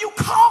 What do you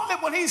call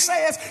it when he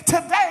says,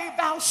 today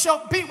thou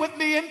shalt be with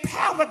me in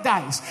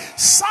paradise?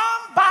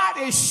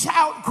 Somebody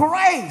shout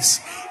grace.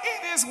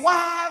 It is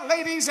why,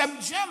 ladies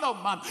and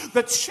gentlemen,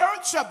 the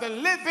church of the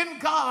living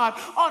God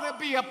ought to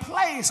be a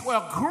place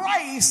where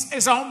grace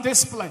is on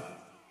display.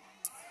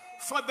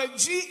 For the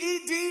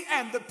GED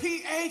and the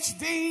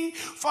PhD,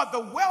 for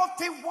the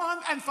wealthy one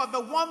and for the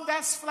one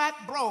that's flat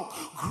broke.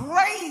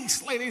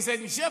 Grace, ladies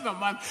and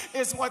gentlemen,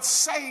 is what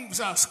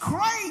saves us.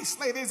 Grace,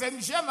 ladies and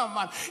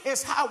gentlemen,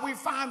 is how we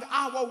find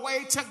our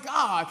way to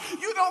God.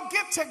 You don't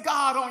get to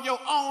God on your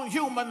own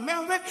human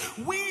merit.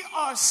 We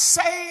are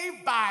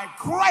saved by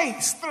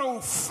grace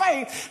through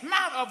faith,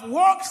 not of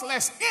works,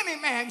 lest any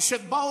man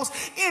should boast.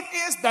 It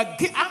is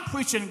the, I'm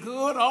preaching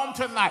good on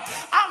tonight.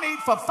 I need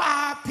for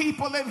 5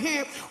 people in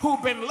here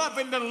who've been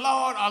loving the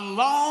Lord a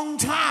long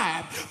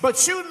time,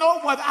 but you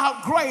know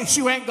without grace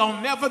you ain't gonna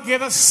never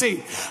get a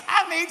seat.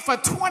 I need for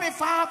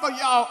 25 of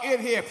y'all in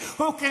here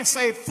who can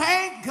say,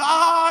 thank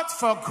God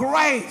for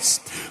grace.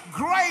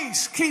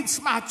 Grace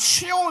keeps my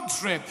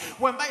children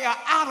when they are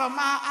out of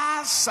my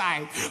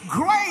eyesight.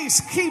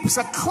 Grace keeps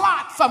a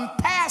clot from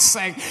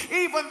passing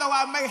even though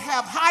I may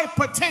have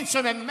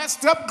hypertension and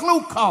messed up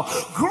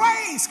glucose.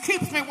 Grace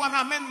keeps me when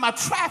I'm in my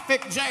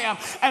traffic jam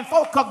and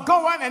folk are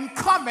going and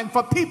coming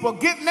for people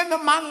getting into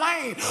my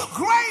lane.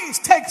 Grace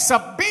takes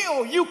a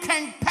bill you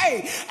can't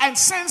pay and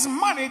sends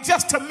money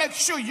just to make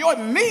sure your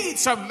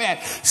needs are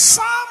met.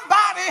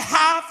 Somebody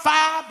high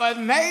five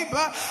a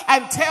neighbor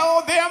and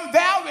tell them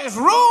there is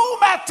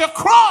room at the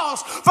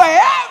cross for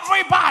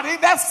everybody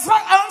that's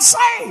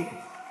unsaved.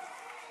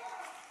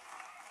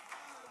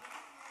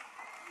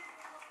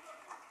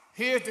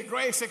 Here's the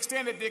grace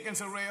extended, Deacon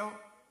Sorrell.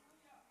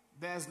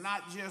 There's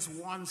not just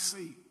one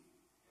seat.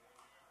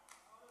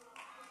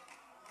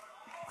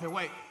 Okay,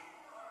 wait.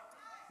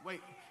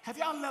 Have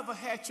y'all ever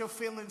had your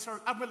feelings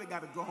hurt? I really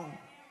got to go home,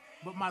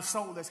 but my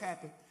soul is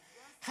happy.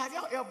 Have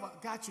y'all ever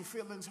got your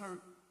feelings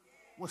hurt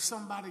with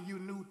somebody you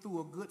knew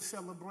through a good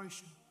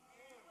celebration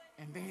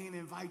and they ain't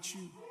invite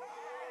you?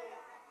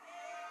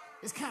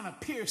 It's kind of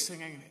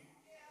piercing, ain't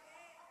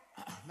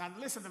it? Now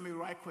listen to me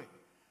right quick,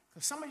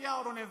 because some of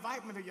y'all don't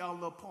invite me to y'all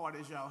little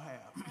parties y'all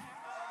have.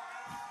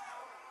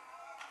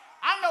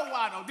 I know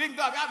why though. Didn't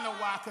God? I know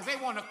why, because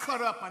they want to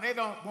cut up and they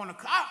don't want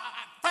to.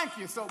 Thank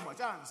you so much.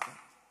 I understand.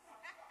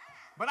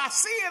 But I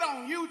see it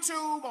on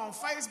YouTube, on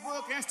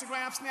Facebook,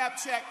 Instagram,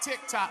 Snapchat,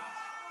 TikTok.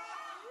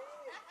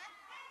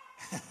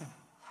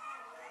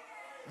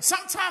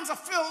 Sometimes I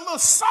feel a little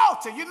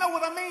salty. You know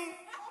what I mean?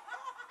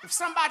 If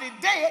somebody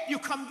dead, you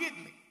come get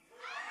me.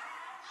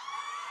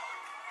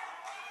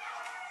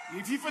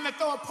 If you're finna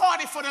throw a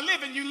party for the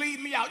living, you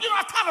leave me out. You know,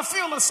 I kind of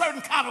feel a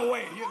certain kind of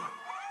way, you know.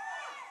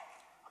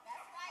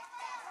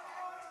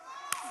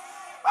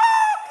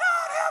 Oh,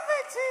 God, help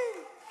me,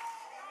 Jesus.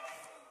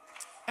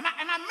 And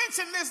I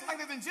mention this,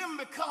 ladies and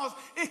gentlemen, because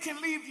it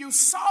can leave you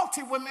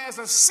salty when there's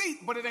a seat,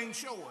 but it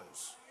ain't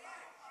yours.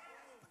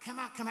 Can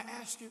I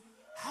ask you,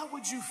 how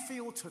would you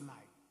feel tonight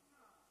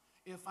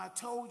if I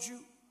told you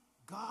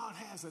God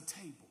has a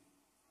table,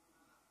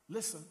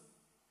 listen,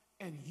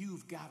 and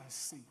you've got a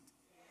seat?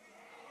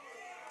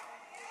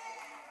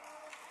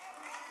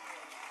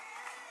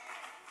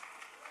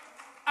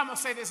 I'm going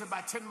to say this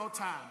about 10 more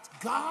times.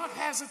 God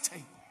has a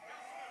table,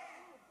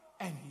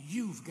 and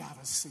you've got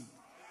a seat.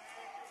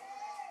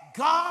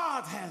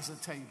 God has a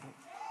table,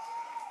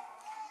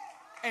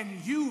 and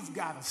you've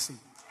got a seat.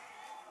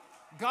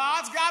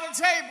 God's got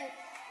a table.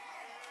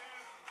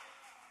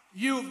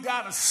 You've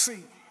got a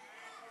seat.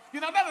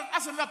 You know,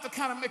 that's enough to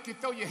kind of make you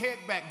throw your head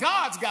back.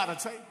 God's got a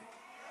table.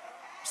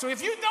 So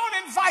if you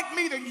don't invite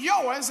me to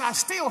yours, I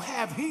still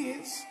have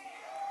his.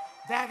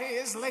 That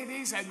is,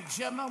 ladies and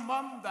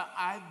gentlemen, the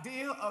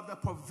idea of the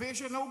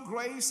provisional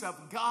grace of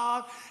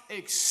God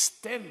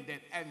extended.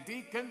 And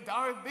Deacon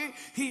Darby,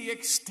 he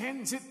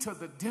extends it to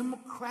the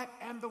Democrat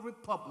and the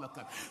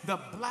Republican, the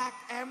black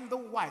and the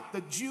white,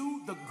 the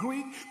Jew, the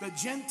Greek, the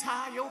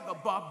Gentile, the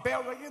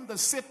barbarian, the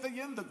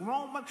Scythian, the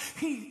Roman.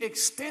 He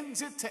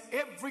extends it to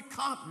every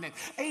continent,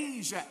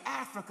 Asia,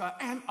 Africa,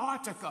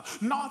 Antarctica,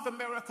 North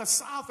America,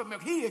 South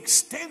America. He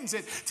extends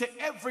it to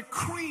every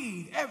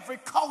creed, every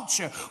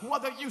culture,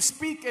 whether you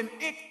speak in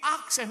Ik,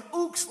 Ox, and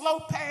Ooks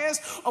Lopez,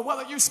 or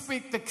whether you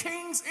speak the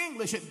King's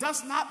English, it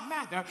does not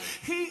matter.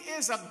 He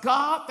is a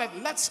God that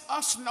lets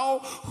us know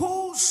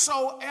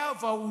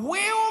whosoever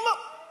will,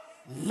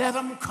 let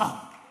him come.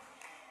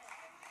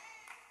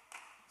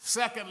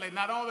 Secondly,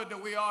 not only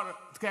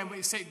can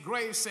we see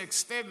grace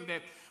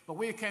extended, but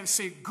we can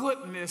see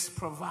goodness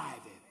provided.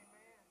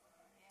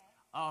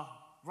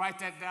 Write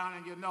that down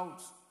in your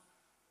notes.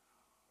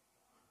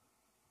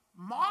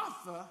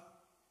 Martha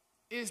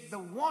is the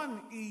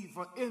one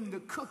Eva in the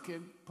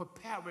cooking,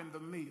 preparing the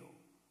meal.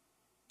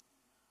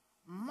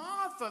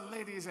 Martha,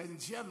 ladies and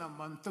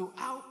gentlemen,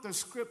 throughout the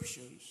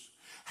scriptures,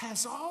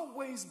 has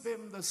always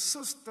been the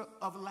sister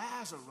of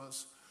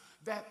Lazarus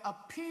that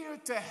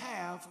appeared to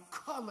have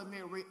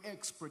culinary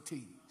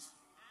expertise.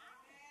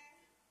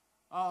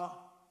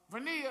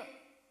 Vania,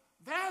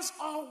 there's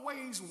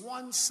always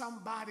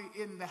somebody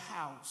in the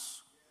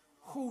house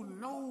who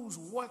knows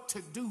what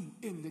to do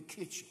in the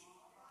kitchen.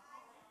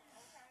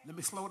 Let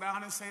me slow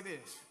down and say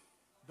this.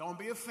 Don't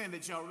be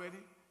offended, y'all ready?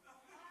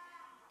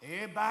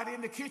 Everybody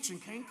in the kitchen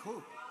can't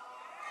cook.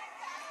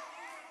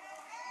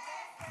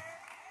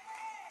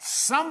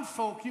 Some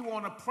folk, you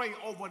want to pray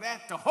over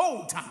that the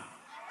whole time.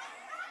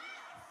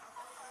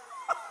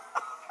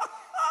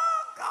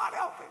 God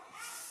help me.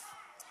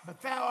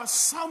 But there are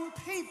some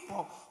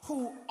people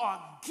who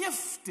are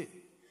gifted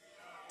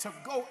to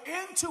go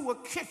into a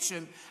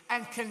kitchen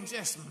and can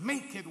just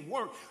make it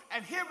work.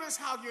 And here is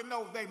how you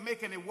know they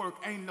making it work.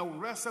 Ain't no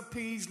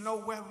recipes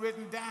nowhere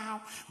written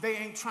down. They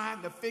ain't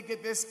trying to figure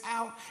this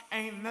out.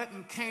 Ain't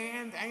nothing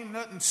canned. Ain't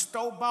nothing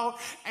store-bought.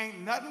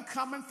 Ain't nothing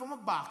coming from a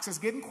box. It's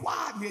getting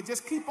quiet here.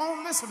 Just keep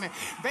on listening.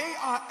 They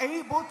are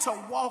able to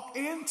walk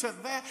into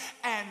that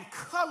and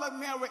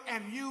culinary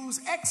and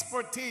use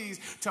expertise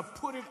to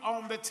put it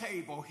on the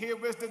table.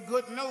 Here is the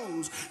good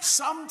news.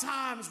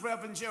 Sometimes,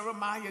 Reverend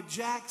Jeremiah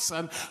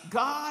Jackson,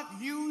 God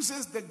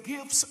uses the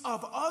gifts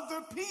of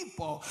other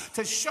people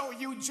to show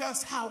you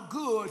just how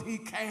good he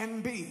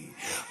can be.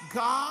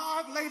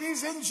 God,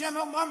 ladies and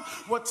gentlemen,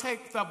 will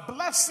take the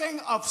blessing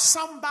of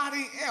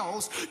somebody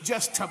else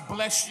just to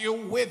bless you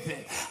with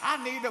it.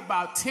 I need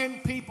about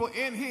 10 people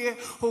in here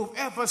who've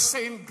ever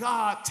seen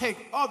God take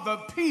other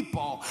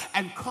people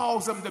and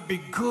cause them to be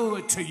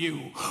good to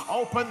you,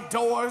 open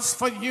doors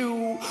for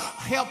you,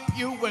 help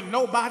you when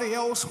nobody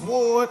else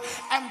would.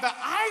 And the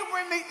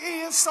irony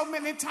is, so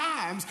many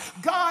times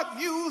God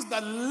used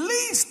the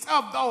least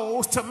of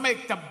those to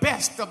make the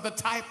best of the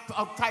type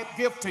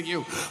gift to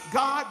you.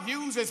 God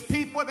uses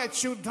people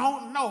that you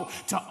don't know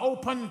to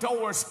open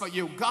doors for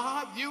you.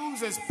 God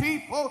uses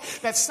people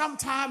that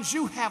sometimes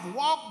you have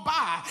walked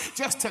by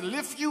just to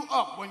lift you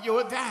up when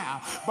you're down.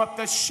 But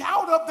the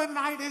shout of the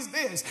night is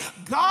this: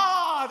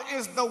 God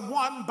is the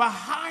one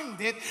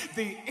behind it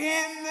the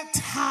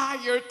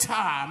entire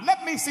time.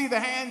 Let me see the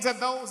hands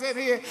of those in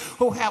here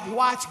who have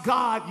watched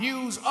God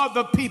use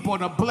other people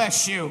to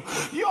bless you.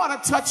 You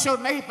ought to touch your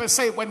neighbor and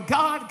say, when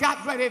God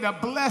got ready to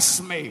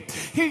bless me,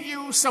 he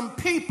used some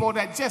people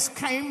that just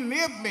came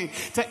near me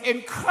to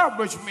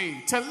encourage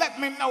me, to let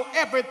me know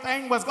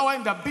everything was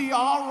going to be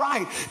all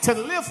right, to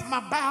lift my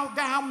bowed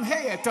down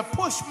head, to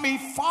push me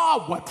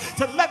forward,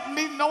 to let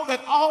me know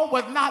that all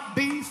would not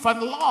be for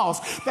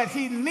loss, that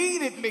he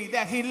needed me,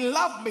 that he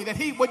loved me, that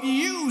he would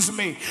use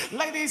me.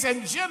 Ladies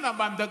and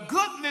gentlemen, the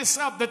goodness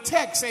of the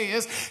text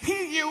is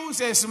he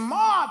uses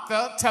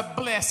Martha to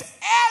bless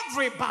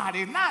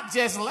everybody, not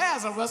just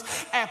Lazarus,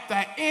 at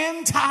the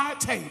entire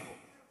table.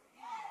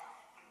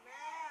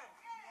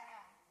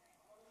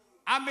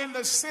 I'm in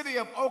the city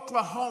of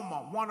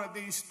Oklahoma. One of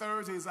these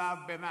Thursdays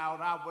I've been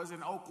out, I was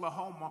in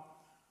Oklahoma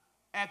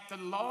at the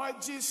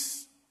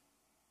largest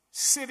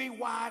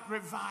citywide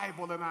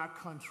revival in our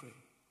country.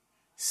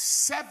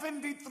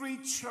 73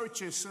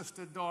 churches,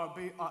 Sister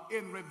Darby, are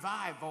in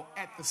revival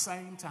at the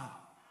same time.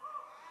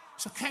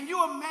 So can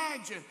you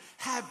imagine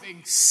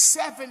having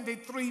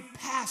 73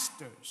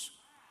 pastors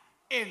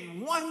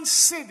in one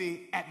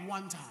city at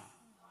one time?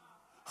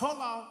 Hold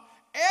on.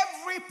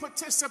 Every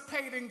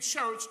participating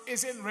church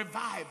is in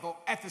revival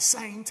at the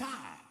same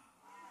time,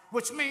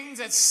 which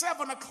means at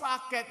 7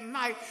 o'clock at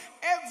night,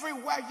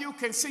 everywhere you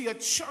can see a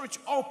church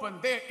open,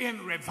 they're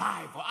in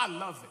revival. I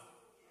love it.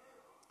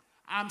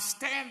 I'm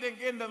standing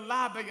in the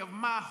lobby of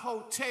my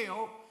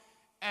hotel,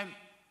 and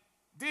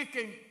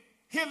Deacon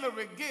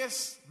Hillary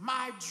Giss,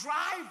 my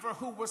driver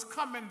who was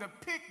coming to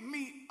pick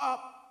me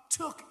up,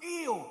 took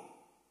ill.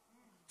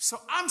 So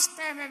I'm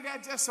standing there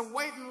just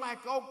waiting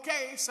like,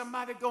 okay,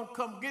 somebody gonna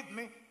come get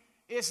me.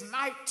 It's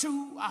night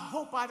 2. I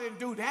hope I didn't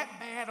do that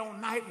bad on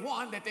night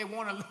 1 that they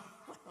want to.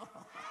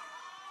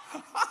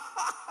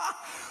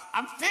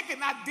 I'm thinking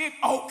I did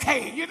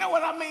okay. You know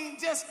what I mean?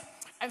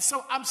 And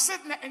so I'm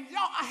sitting there, and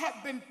y'all, I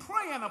had been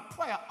praying a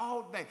prayer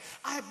all day.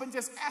 I had been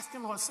just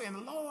asking Lord,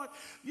 saying, Lord,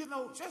 you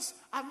know,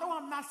 I know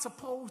I'm not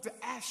supposed to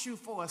ask you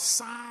for a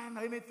sign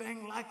or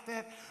anything like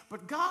that,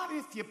 but God,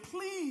 if you're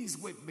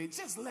pleased with me,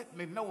 just let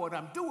me know what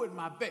I'm doing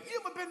my best. You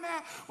ever been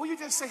there where you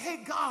just say, hey,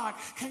 God,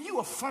 can you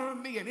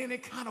affirm me in any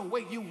kind of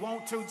way you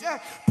want to?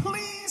 Just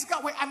please,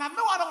 God. And I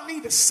know I don't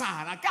need a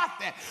sign. I got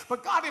that.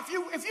 But God, if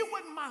you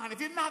wouldn't mind, if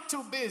you're not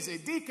too busy,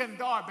 Deacon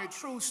Darby,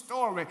 true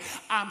story,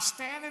 I'm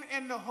standing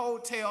in the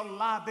hotel hotel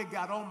lobby,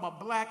 got on my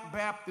black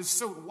Baptist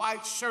suit,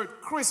 white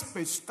shirt,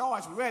 crispy,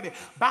 starch ready,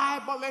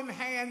 Bible in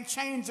hand,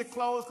 change of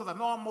clothes because I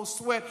know I'm going to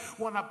sweat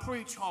when I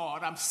preach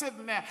hard. I'm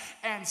sitting there,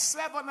 and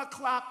 7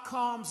 o'clock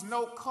comes,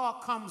 no car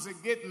comes to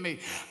get me.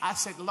 I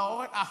said,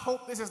 Lord, I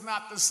hope this is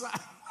not the sign.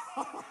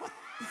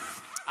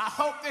 I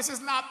hope this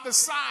is not the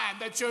sign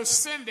that you're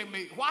sending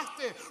me. Watch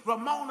this.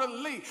 Ramona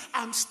Lee.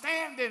 I'm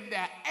standing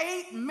there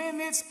 8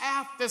 minutes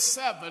after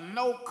 7,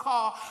 no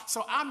car.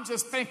 So I'm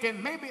just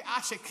thinking maybe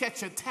I should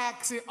catch a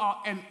taxi or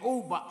an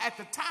Uber. At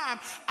the time,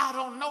 I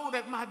don't know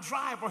that my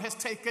driver has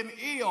taken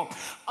ill.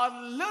 A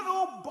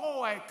little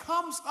boy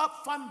comes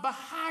up from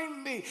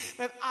behind me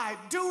that I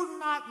do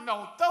not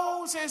know,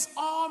 throws his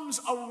arms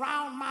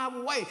around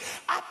my waist.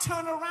 I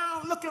turn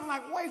around looking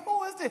like, wait,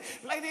 who is this?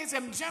 Ladies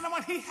and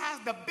gentlemen, he has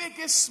the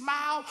biggest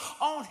smile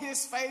on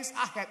his face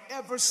I had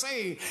ever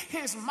seen.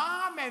 His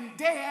mom and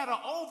dad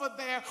are over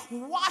there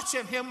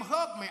watching him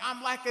hug me.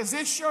 I'm like, is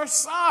this your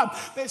son?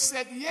 They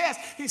said, yes.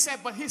 He said,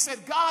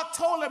 God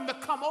told him to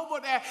come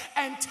over there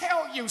and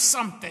tell you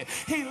something.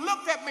 He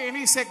looked at me and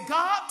he said,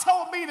 God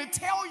told me to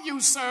tell you,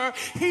 sir,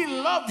 he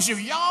loves you.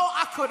 Y'all,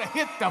 I could have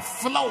hit the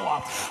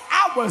floor.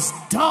 I was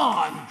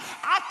done.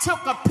 I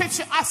took a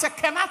picture. I said,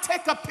 can I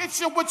take a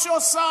picture with your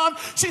son?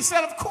 She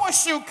said, of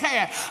course you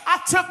can.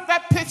 I took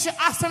that picture.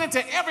 I sent it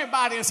to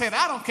everybody and said,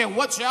 I don't care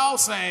what y'all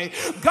say.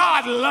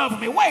 God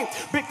loved me. Wait,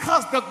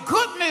 because the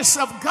goodness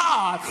of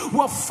God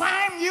will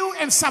find you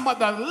in some of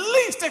the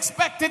least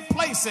expected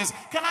places.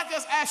 Can I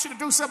just ask you to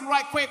do something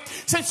right quick?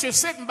 Since you're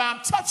sitting by him,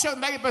 touch your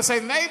neighbor and say,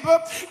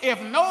 neighbor, if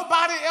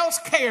nobody else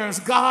cares,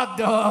 God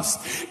does.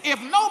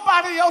 If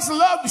nobody else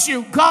loves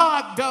you,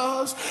 God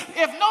does.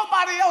 If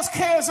nobody else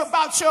cares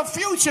about your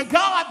future,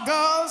 God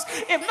does.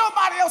 If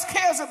nobody else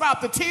cares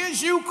about the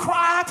tears you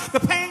cry, the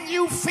pain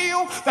you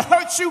feel, the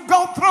hurt you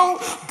go through,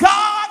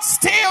 God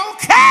still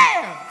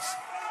cares.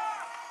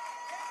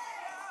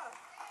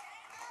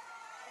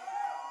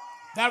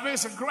 There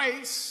is a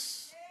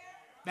grace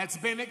that's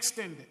been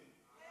extended.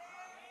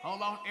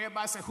 Hold on,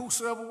 everybody say,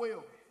 whosoever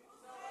will.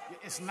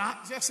 It's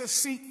not just a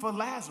seat for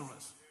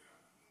Lazarus.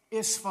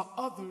 It's for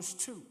others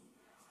too.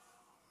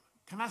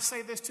 Can I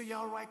say this to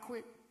y'all right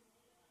quick?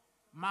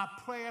 My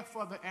prayer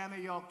for the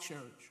Antioch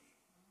Church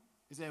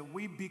is that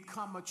we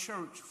become a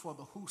church for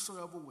the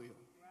whosoever will.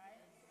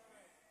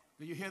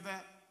 Do you hear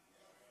that?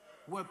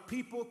 Where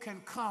people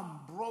can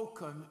come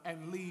broken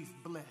and leave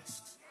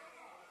blessed.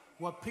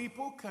 Where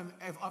people can,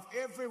 of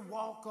every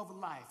walk of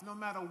life, no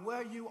matter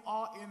where you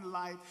are in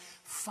life,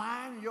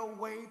 find your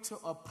way to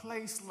a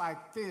place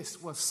like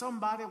this where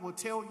somebody will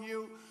tell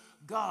you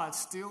God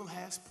still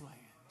has plans.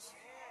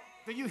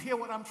 Do you hear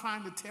what I'm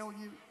trying to tell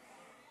you?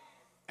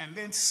 And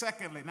then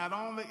secondly, not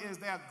only is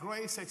there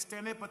grace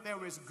extended, but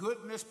there is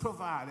goodness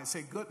provided.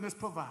 Say goodness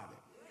provided.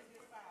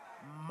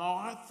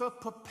 Martha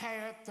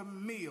prepared the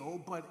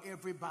meal, but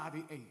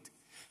everybody ate.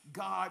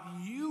 God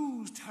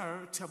used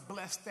her to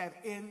bless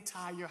that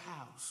entire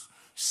house.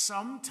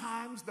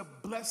 Sometimes the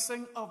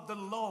blessing of the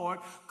Lord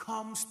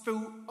comes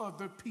through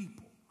other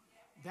people.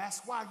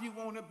 That's why you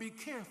want to be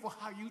careful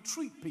how you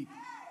treat people.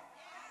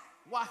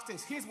 Watch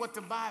this. Here's what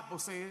the Bible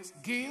says.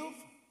 Give,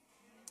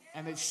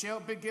 and it shall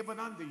be given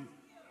unto you.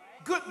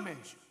 Good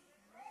measure.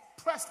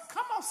 Press.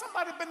 Come on,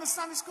 somebody been to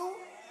Sunday school?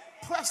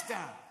 Press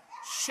down.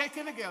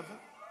 Shaking together.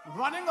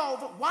 Running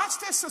over. Watch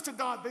this, Sister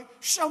Darby.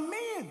 Shall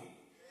men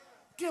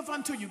give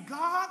unto you.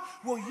 God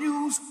will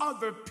use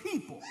other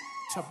people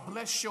to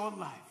bless your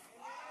life.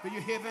 Do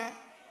you hear that?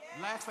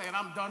 Lastly, and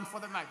I'm done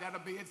for the night. That'll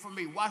be it for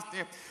me. Watch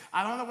this.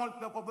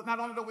 Not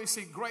only do we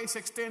see grace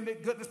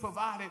extended, goodness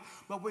provided,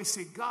 but we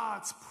see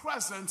God's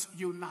presence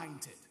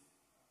united.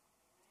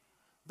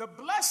 The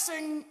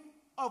blessing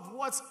of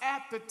what's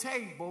at the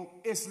table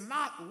is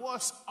not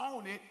what's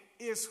on it,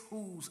 it's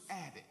who's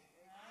at it.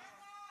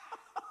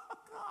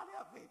 God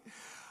help me.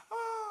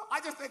 Oh, I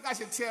just think I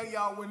should tell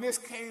y'all when this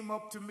came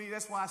up to me,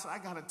 that's why I said I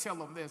got to tell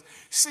them this.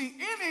 See,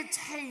 any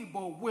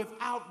table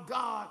without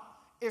God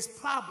is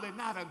probably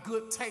not a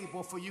good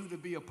table for you to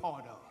be a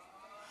part of.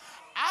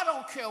 I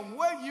don't care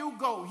where you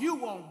go, you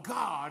want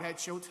God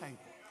at your table.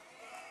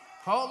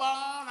 Hold on,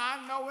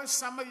 I know it's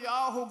some of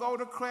y'all who go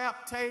to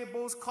crap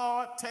tables,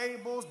 card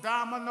tables,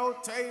 domino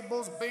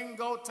tables,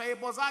 bingo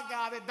tables. I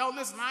got it. Don't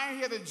listen, I ain't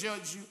here to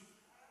judge you.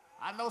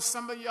 I know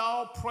some of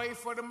y'all pray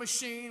for the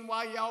machine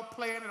while y'all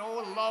playing it.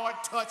 Oh, Lord,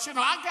 touch it.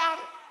 No, I got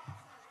it.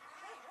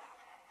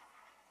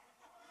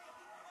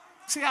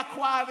 See how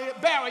quiet it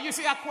is? Barry, you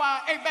see how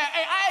quiet? Hey, Barry,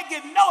 hey, I ain't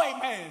getting no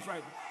amens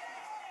right now.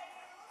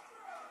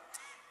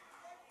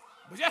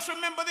 But just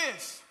remember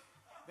this.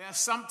 There are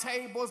some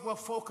tables where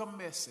folk are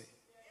messy.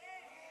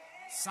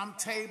 Some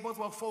tables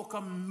where folk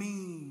are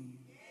mean.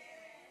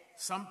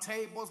 Some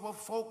tables where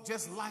folk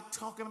just like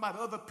talking about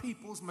other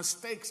people's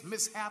mistakes,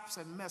 mishaps,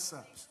 and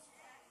mess-ups.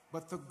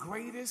 But the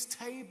greatest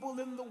table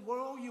in the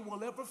world you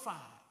will ever find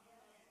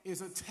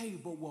is a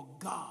table where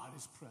God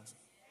is present.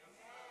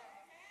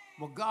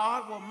 Well,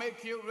 God will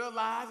make you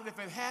realize that if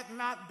it had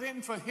not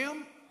been for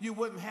him, you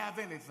wouldn't have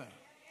anything.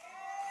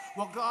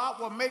 Well, God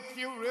will make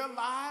you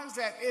realize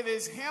that it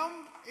is Him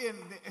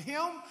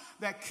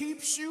that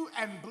keeps you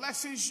and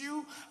blesses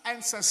you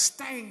and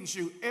sustains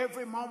you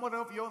every moment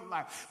of your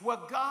life.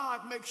 Well,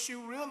 God makes you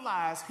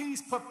realize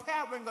He's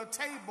preparing a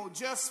table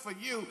just for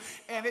you,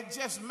 and it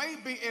just may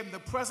be in the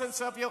presence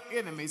of your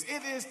enemies.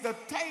 It is the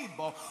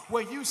table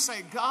where you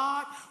say,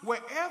 God,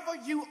 wherever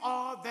you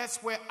are,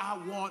 that's where I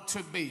want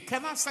to be.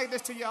 Can I say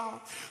this to y'all?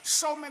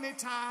 So many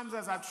times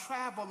as I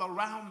travel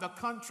around the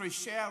country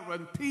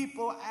sharing,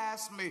 people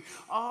ask me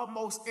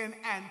almost in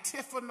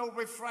antiphonal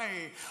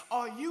refrain,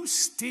 are you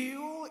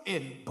still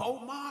in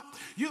Beaumont?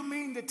 You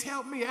mean to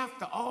tell me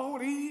after all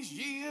these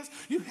years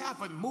you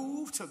haven't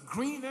moved to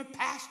greener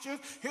pastures?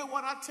 Hear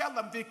what I tell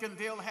them, Deacon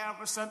Dale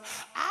Harrison.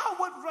 I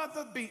would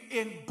rather be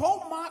in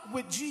Beaumont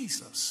with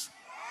Jesus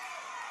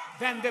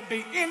than to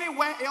be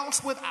anywhere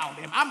else without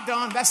Him. I'm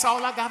done. That's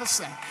all I got to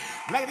say.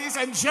 Ladies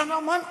and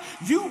gentlemen,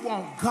 you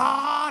want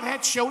God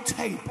at your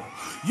table.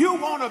 You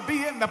want to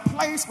be in the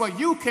place where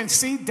you can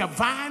see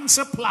divine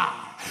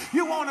supply.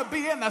 You want to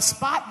be in a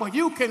spot where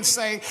you can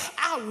say,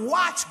 I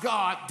watch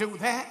God do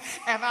that,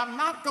 and I'm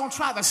not going to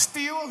try to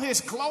steal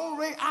His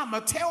glory. I'm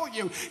going to tell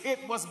you, it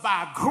was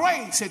by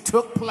grace it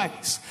took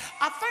place.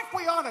 I think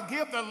we ought to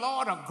give the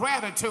Lord a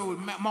gratitude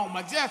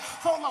moment. Just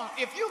hold on.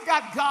 If you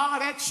got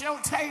God at your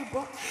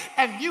table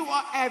and you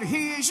are at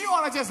His, you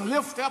ought to just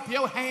lift up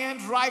your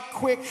hands right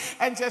quick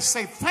and just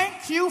say,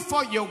 thank you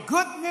for your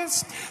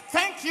goodness.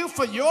 Thank you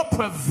for your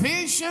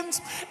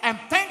provisions. And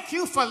thank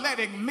you for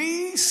letting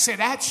me sit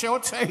at your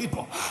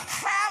table.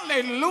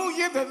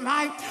 Hallelujah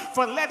tonight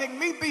for letting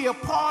me be a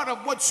part of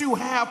what you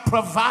have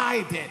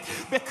provided,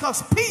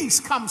 because peace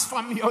comes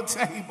from your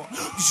table,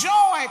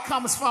 joy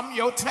comes from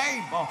your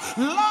table,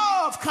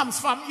 love comes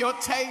from your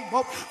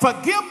table,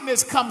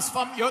 forgiveness comes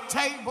from your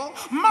table,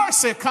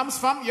 mercy comes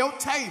from your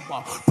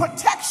table,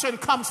 protection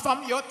comes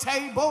from your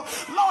table.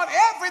 Lord,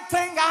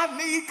 everything I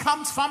need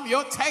comes from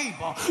your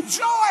table.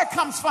 Joy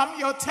comes from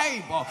your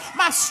table.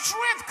 My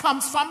strength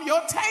comes from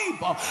your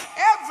table.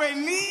 Every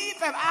need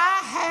that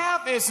I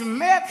have is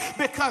met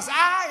because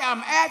I am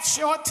at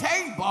your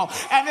table.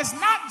 And it's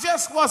not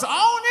just what's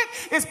on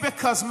it, it's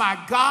because my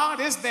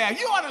God is there.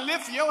 You ought to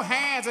lift your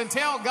hands and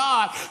tell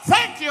God,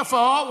 thank you for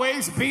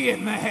always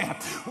being there.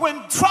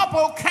 When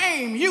trouble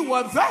came, you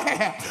were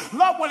there.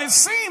 Lord, when it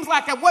seems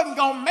like I wasn't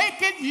going to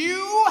make it,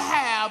 you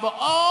have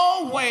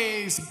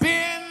always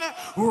been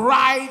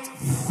right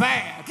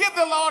there. Give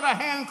the Lord a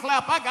hand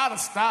clap. I got to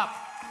stop.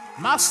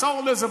 My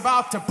soul is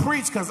about to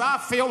preach because I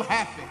feel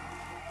happy.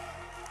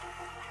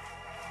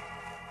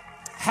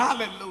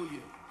 Hallelujah.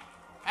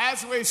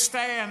 As we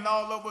stand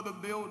all over the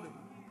building,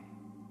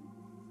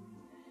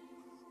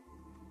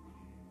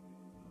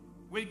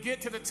 we'd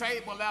get to the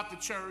table after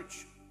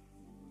church.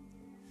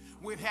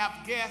 We'd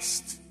have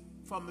guests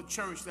from the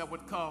church that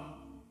would come.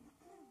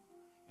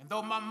 And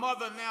though my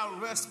mother now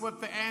rests with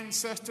the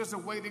ancestors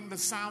awaiting the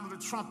sound of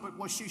the trumpet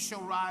where she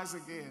shall rise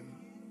again,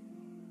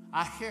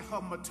 I hear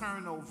her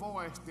maternal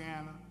voice,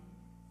 Diana,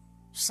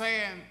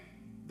 saying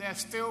there's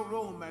still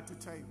room at the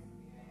table.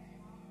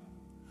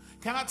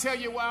 Can I tell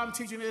you why I'm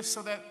teaching this?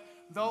 So that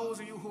those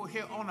of you who are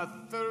here on a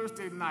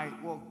Thursday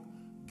night will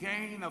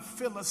gain a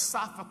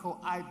philosophical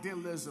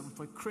idealism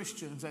for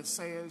Christians that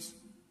says,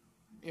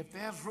 if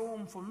there's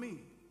room for me,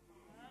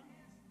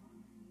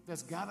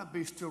 there's got to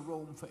be still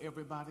room for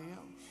everybody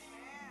else.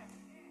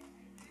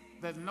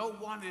 That no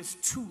one is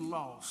too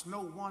lost,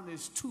 no one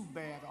is too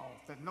bad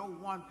off, that no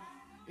one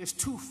is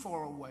too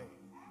far away.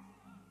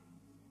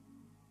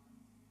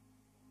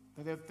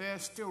 That if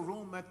there's still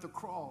room at the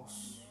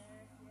cross,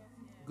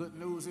 good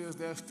news is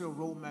there's still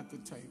room at the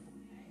table.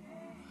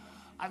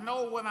 I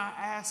know when I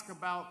ask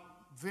about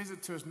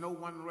visitors, no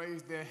one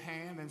raised their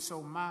hand, and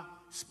so my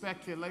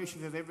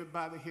speculation that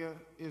everybody here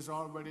is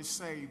already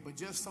saved. But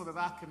just so that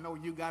I can know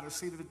you got a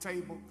seat at the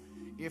table,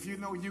 if you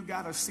know you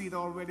got a seat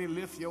already,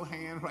 lift your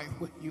hand right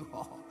where you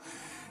are.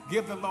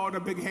 Give the Lord a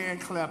big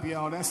hand clap,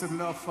 y'all. That's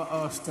enough for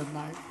us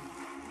tonight.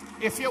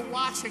 If you're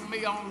watching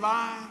me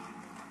online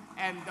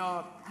and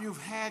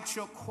you've had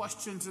your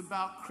questions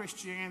about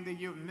Christianity,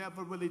 you've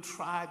never really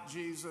tried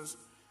Jesus,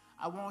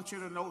 I want you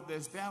to know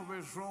this. There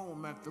is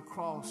room at the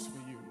cross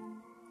for you.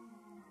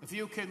 If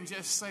you can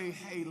just say,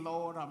 hey,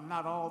 Lord, I'm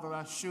not all that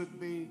I should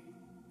be,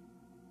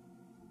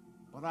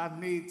 but I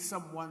need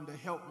someone to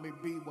help me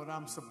be what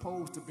I'm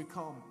supposed to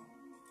become.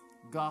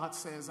 God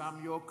says,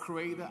 I'm your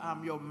creator,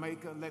 I'm your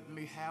maker. Let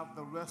me have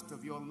the rest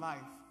of your life.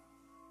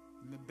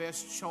 And the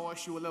best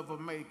choice you will ever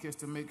make is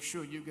to make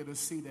sure you get a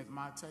seat at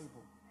my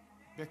table,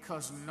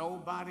 because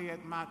nobody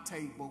at my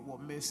table will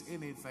miss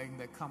anything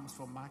that comes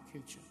from my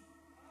kitchen.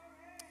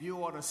 You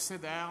ought to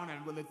sit down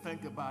and really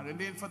think about it. And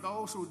then for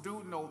those who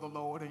do know the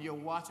Lord and you're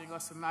watching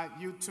us tonight,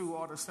 you too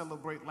ought to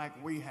celebrate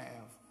like we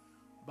have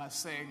by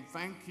saying,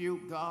 thank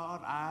you, God,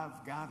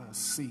 I've got a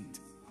seat.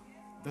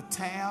 The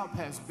tab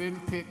has been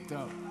picked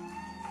up.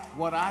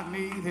 What I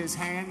need, his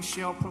hand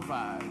shall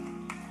provide,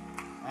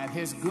 and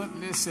his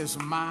goodness is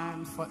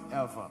mine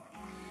forever.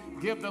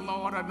 Give the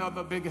Lord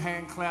another big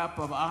hand clap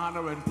of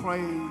honor and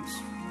praise.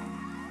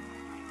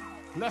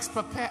 Let's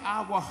prepare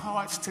our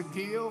hearts to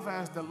give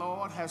as the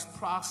Lord has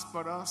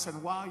prospered us.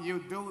 And while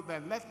you do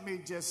that, let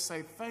me just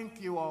say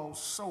thank you all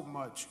so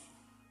much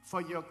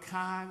for your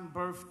kind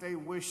birthday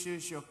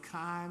wishes, your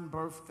kind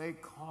birthday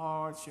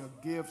cards, your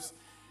gifts.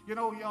 You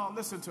know, y'all,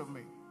 listen to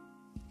me.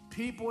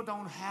 People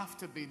don't have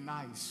to be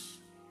nice.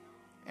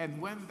 And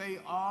when they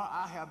are,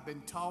 I have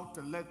been taught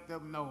to let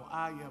them know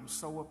I am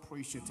so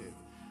appreciative.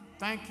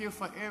 Thank you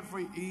for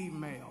every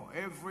email,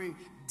 every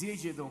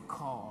digital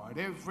card,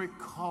 every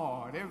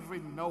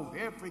note,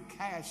 every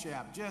cash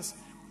app. Just,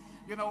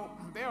 you know,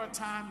 there are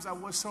times I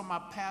wish some of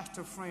my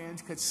pastor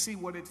friends could see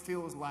what it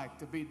feels like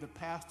to be the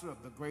pastor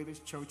of the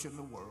greatest church in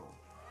the world.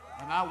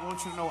 And I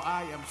want you to know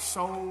I am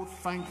so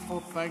thankful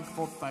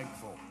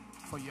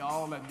for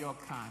y'all and your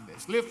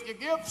kindness. Lift your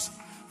gifts.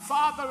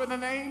 Father, in the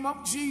name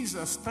of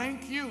Jesus,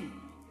 thank you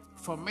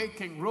for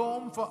making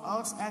room for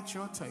us at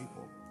your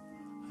table.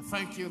 I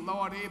thank you,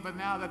 Lord, even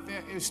now that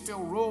there is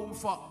still room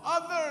for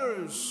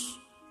others.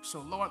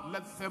 So, Lord,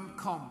 let them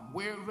come.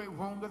 Weary,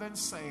 wounded, and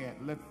sad,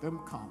 let them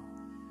come.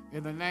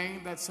 In the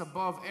name that's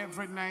above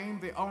every name,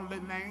 the only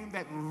name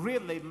that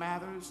really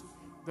matters,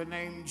 the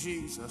name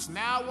Jesus.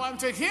 Now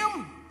unto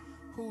him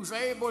who's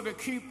able to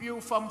keep you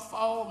from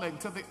falling,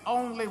 to the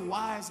only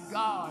wise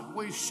God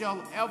we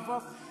shall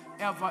ever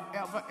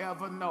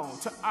know.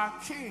 To our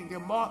King,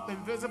 immortal,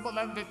 invisible,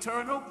 and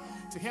eternal,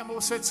 to him who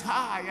sits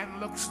high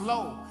and looks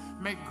low,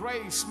 may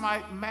grace,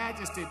 might,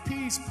 majesty,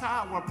 peace,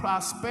 power,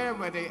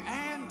 prosperity,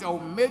 and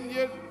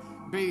dominion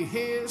be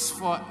his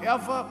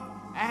forever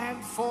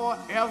and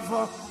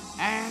forever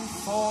and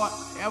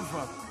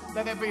forever.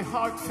 Let every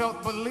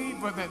heartfelt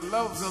believer that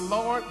loves the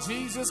Lord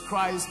Jesus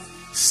Christ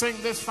sing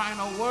this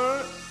final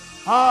word.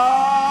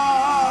 Amen.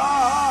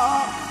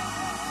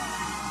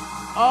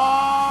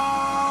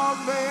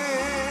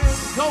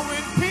 Go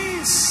in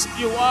peace.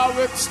 You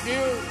are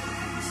excused.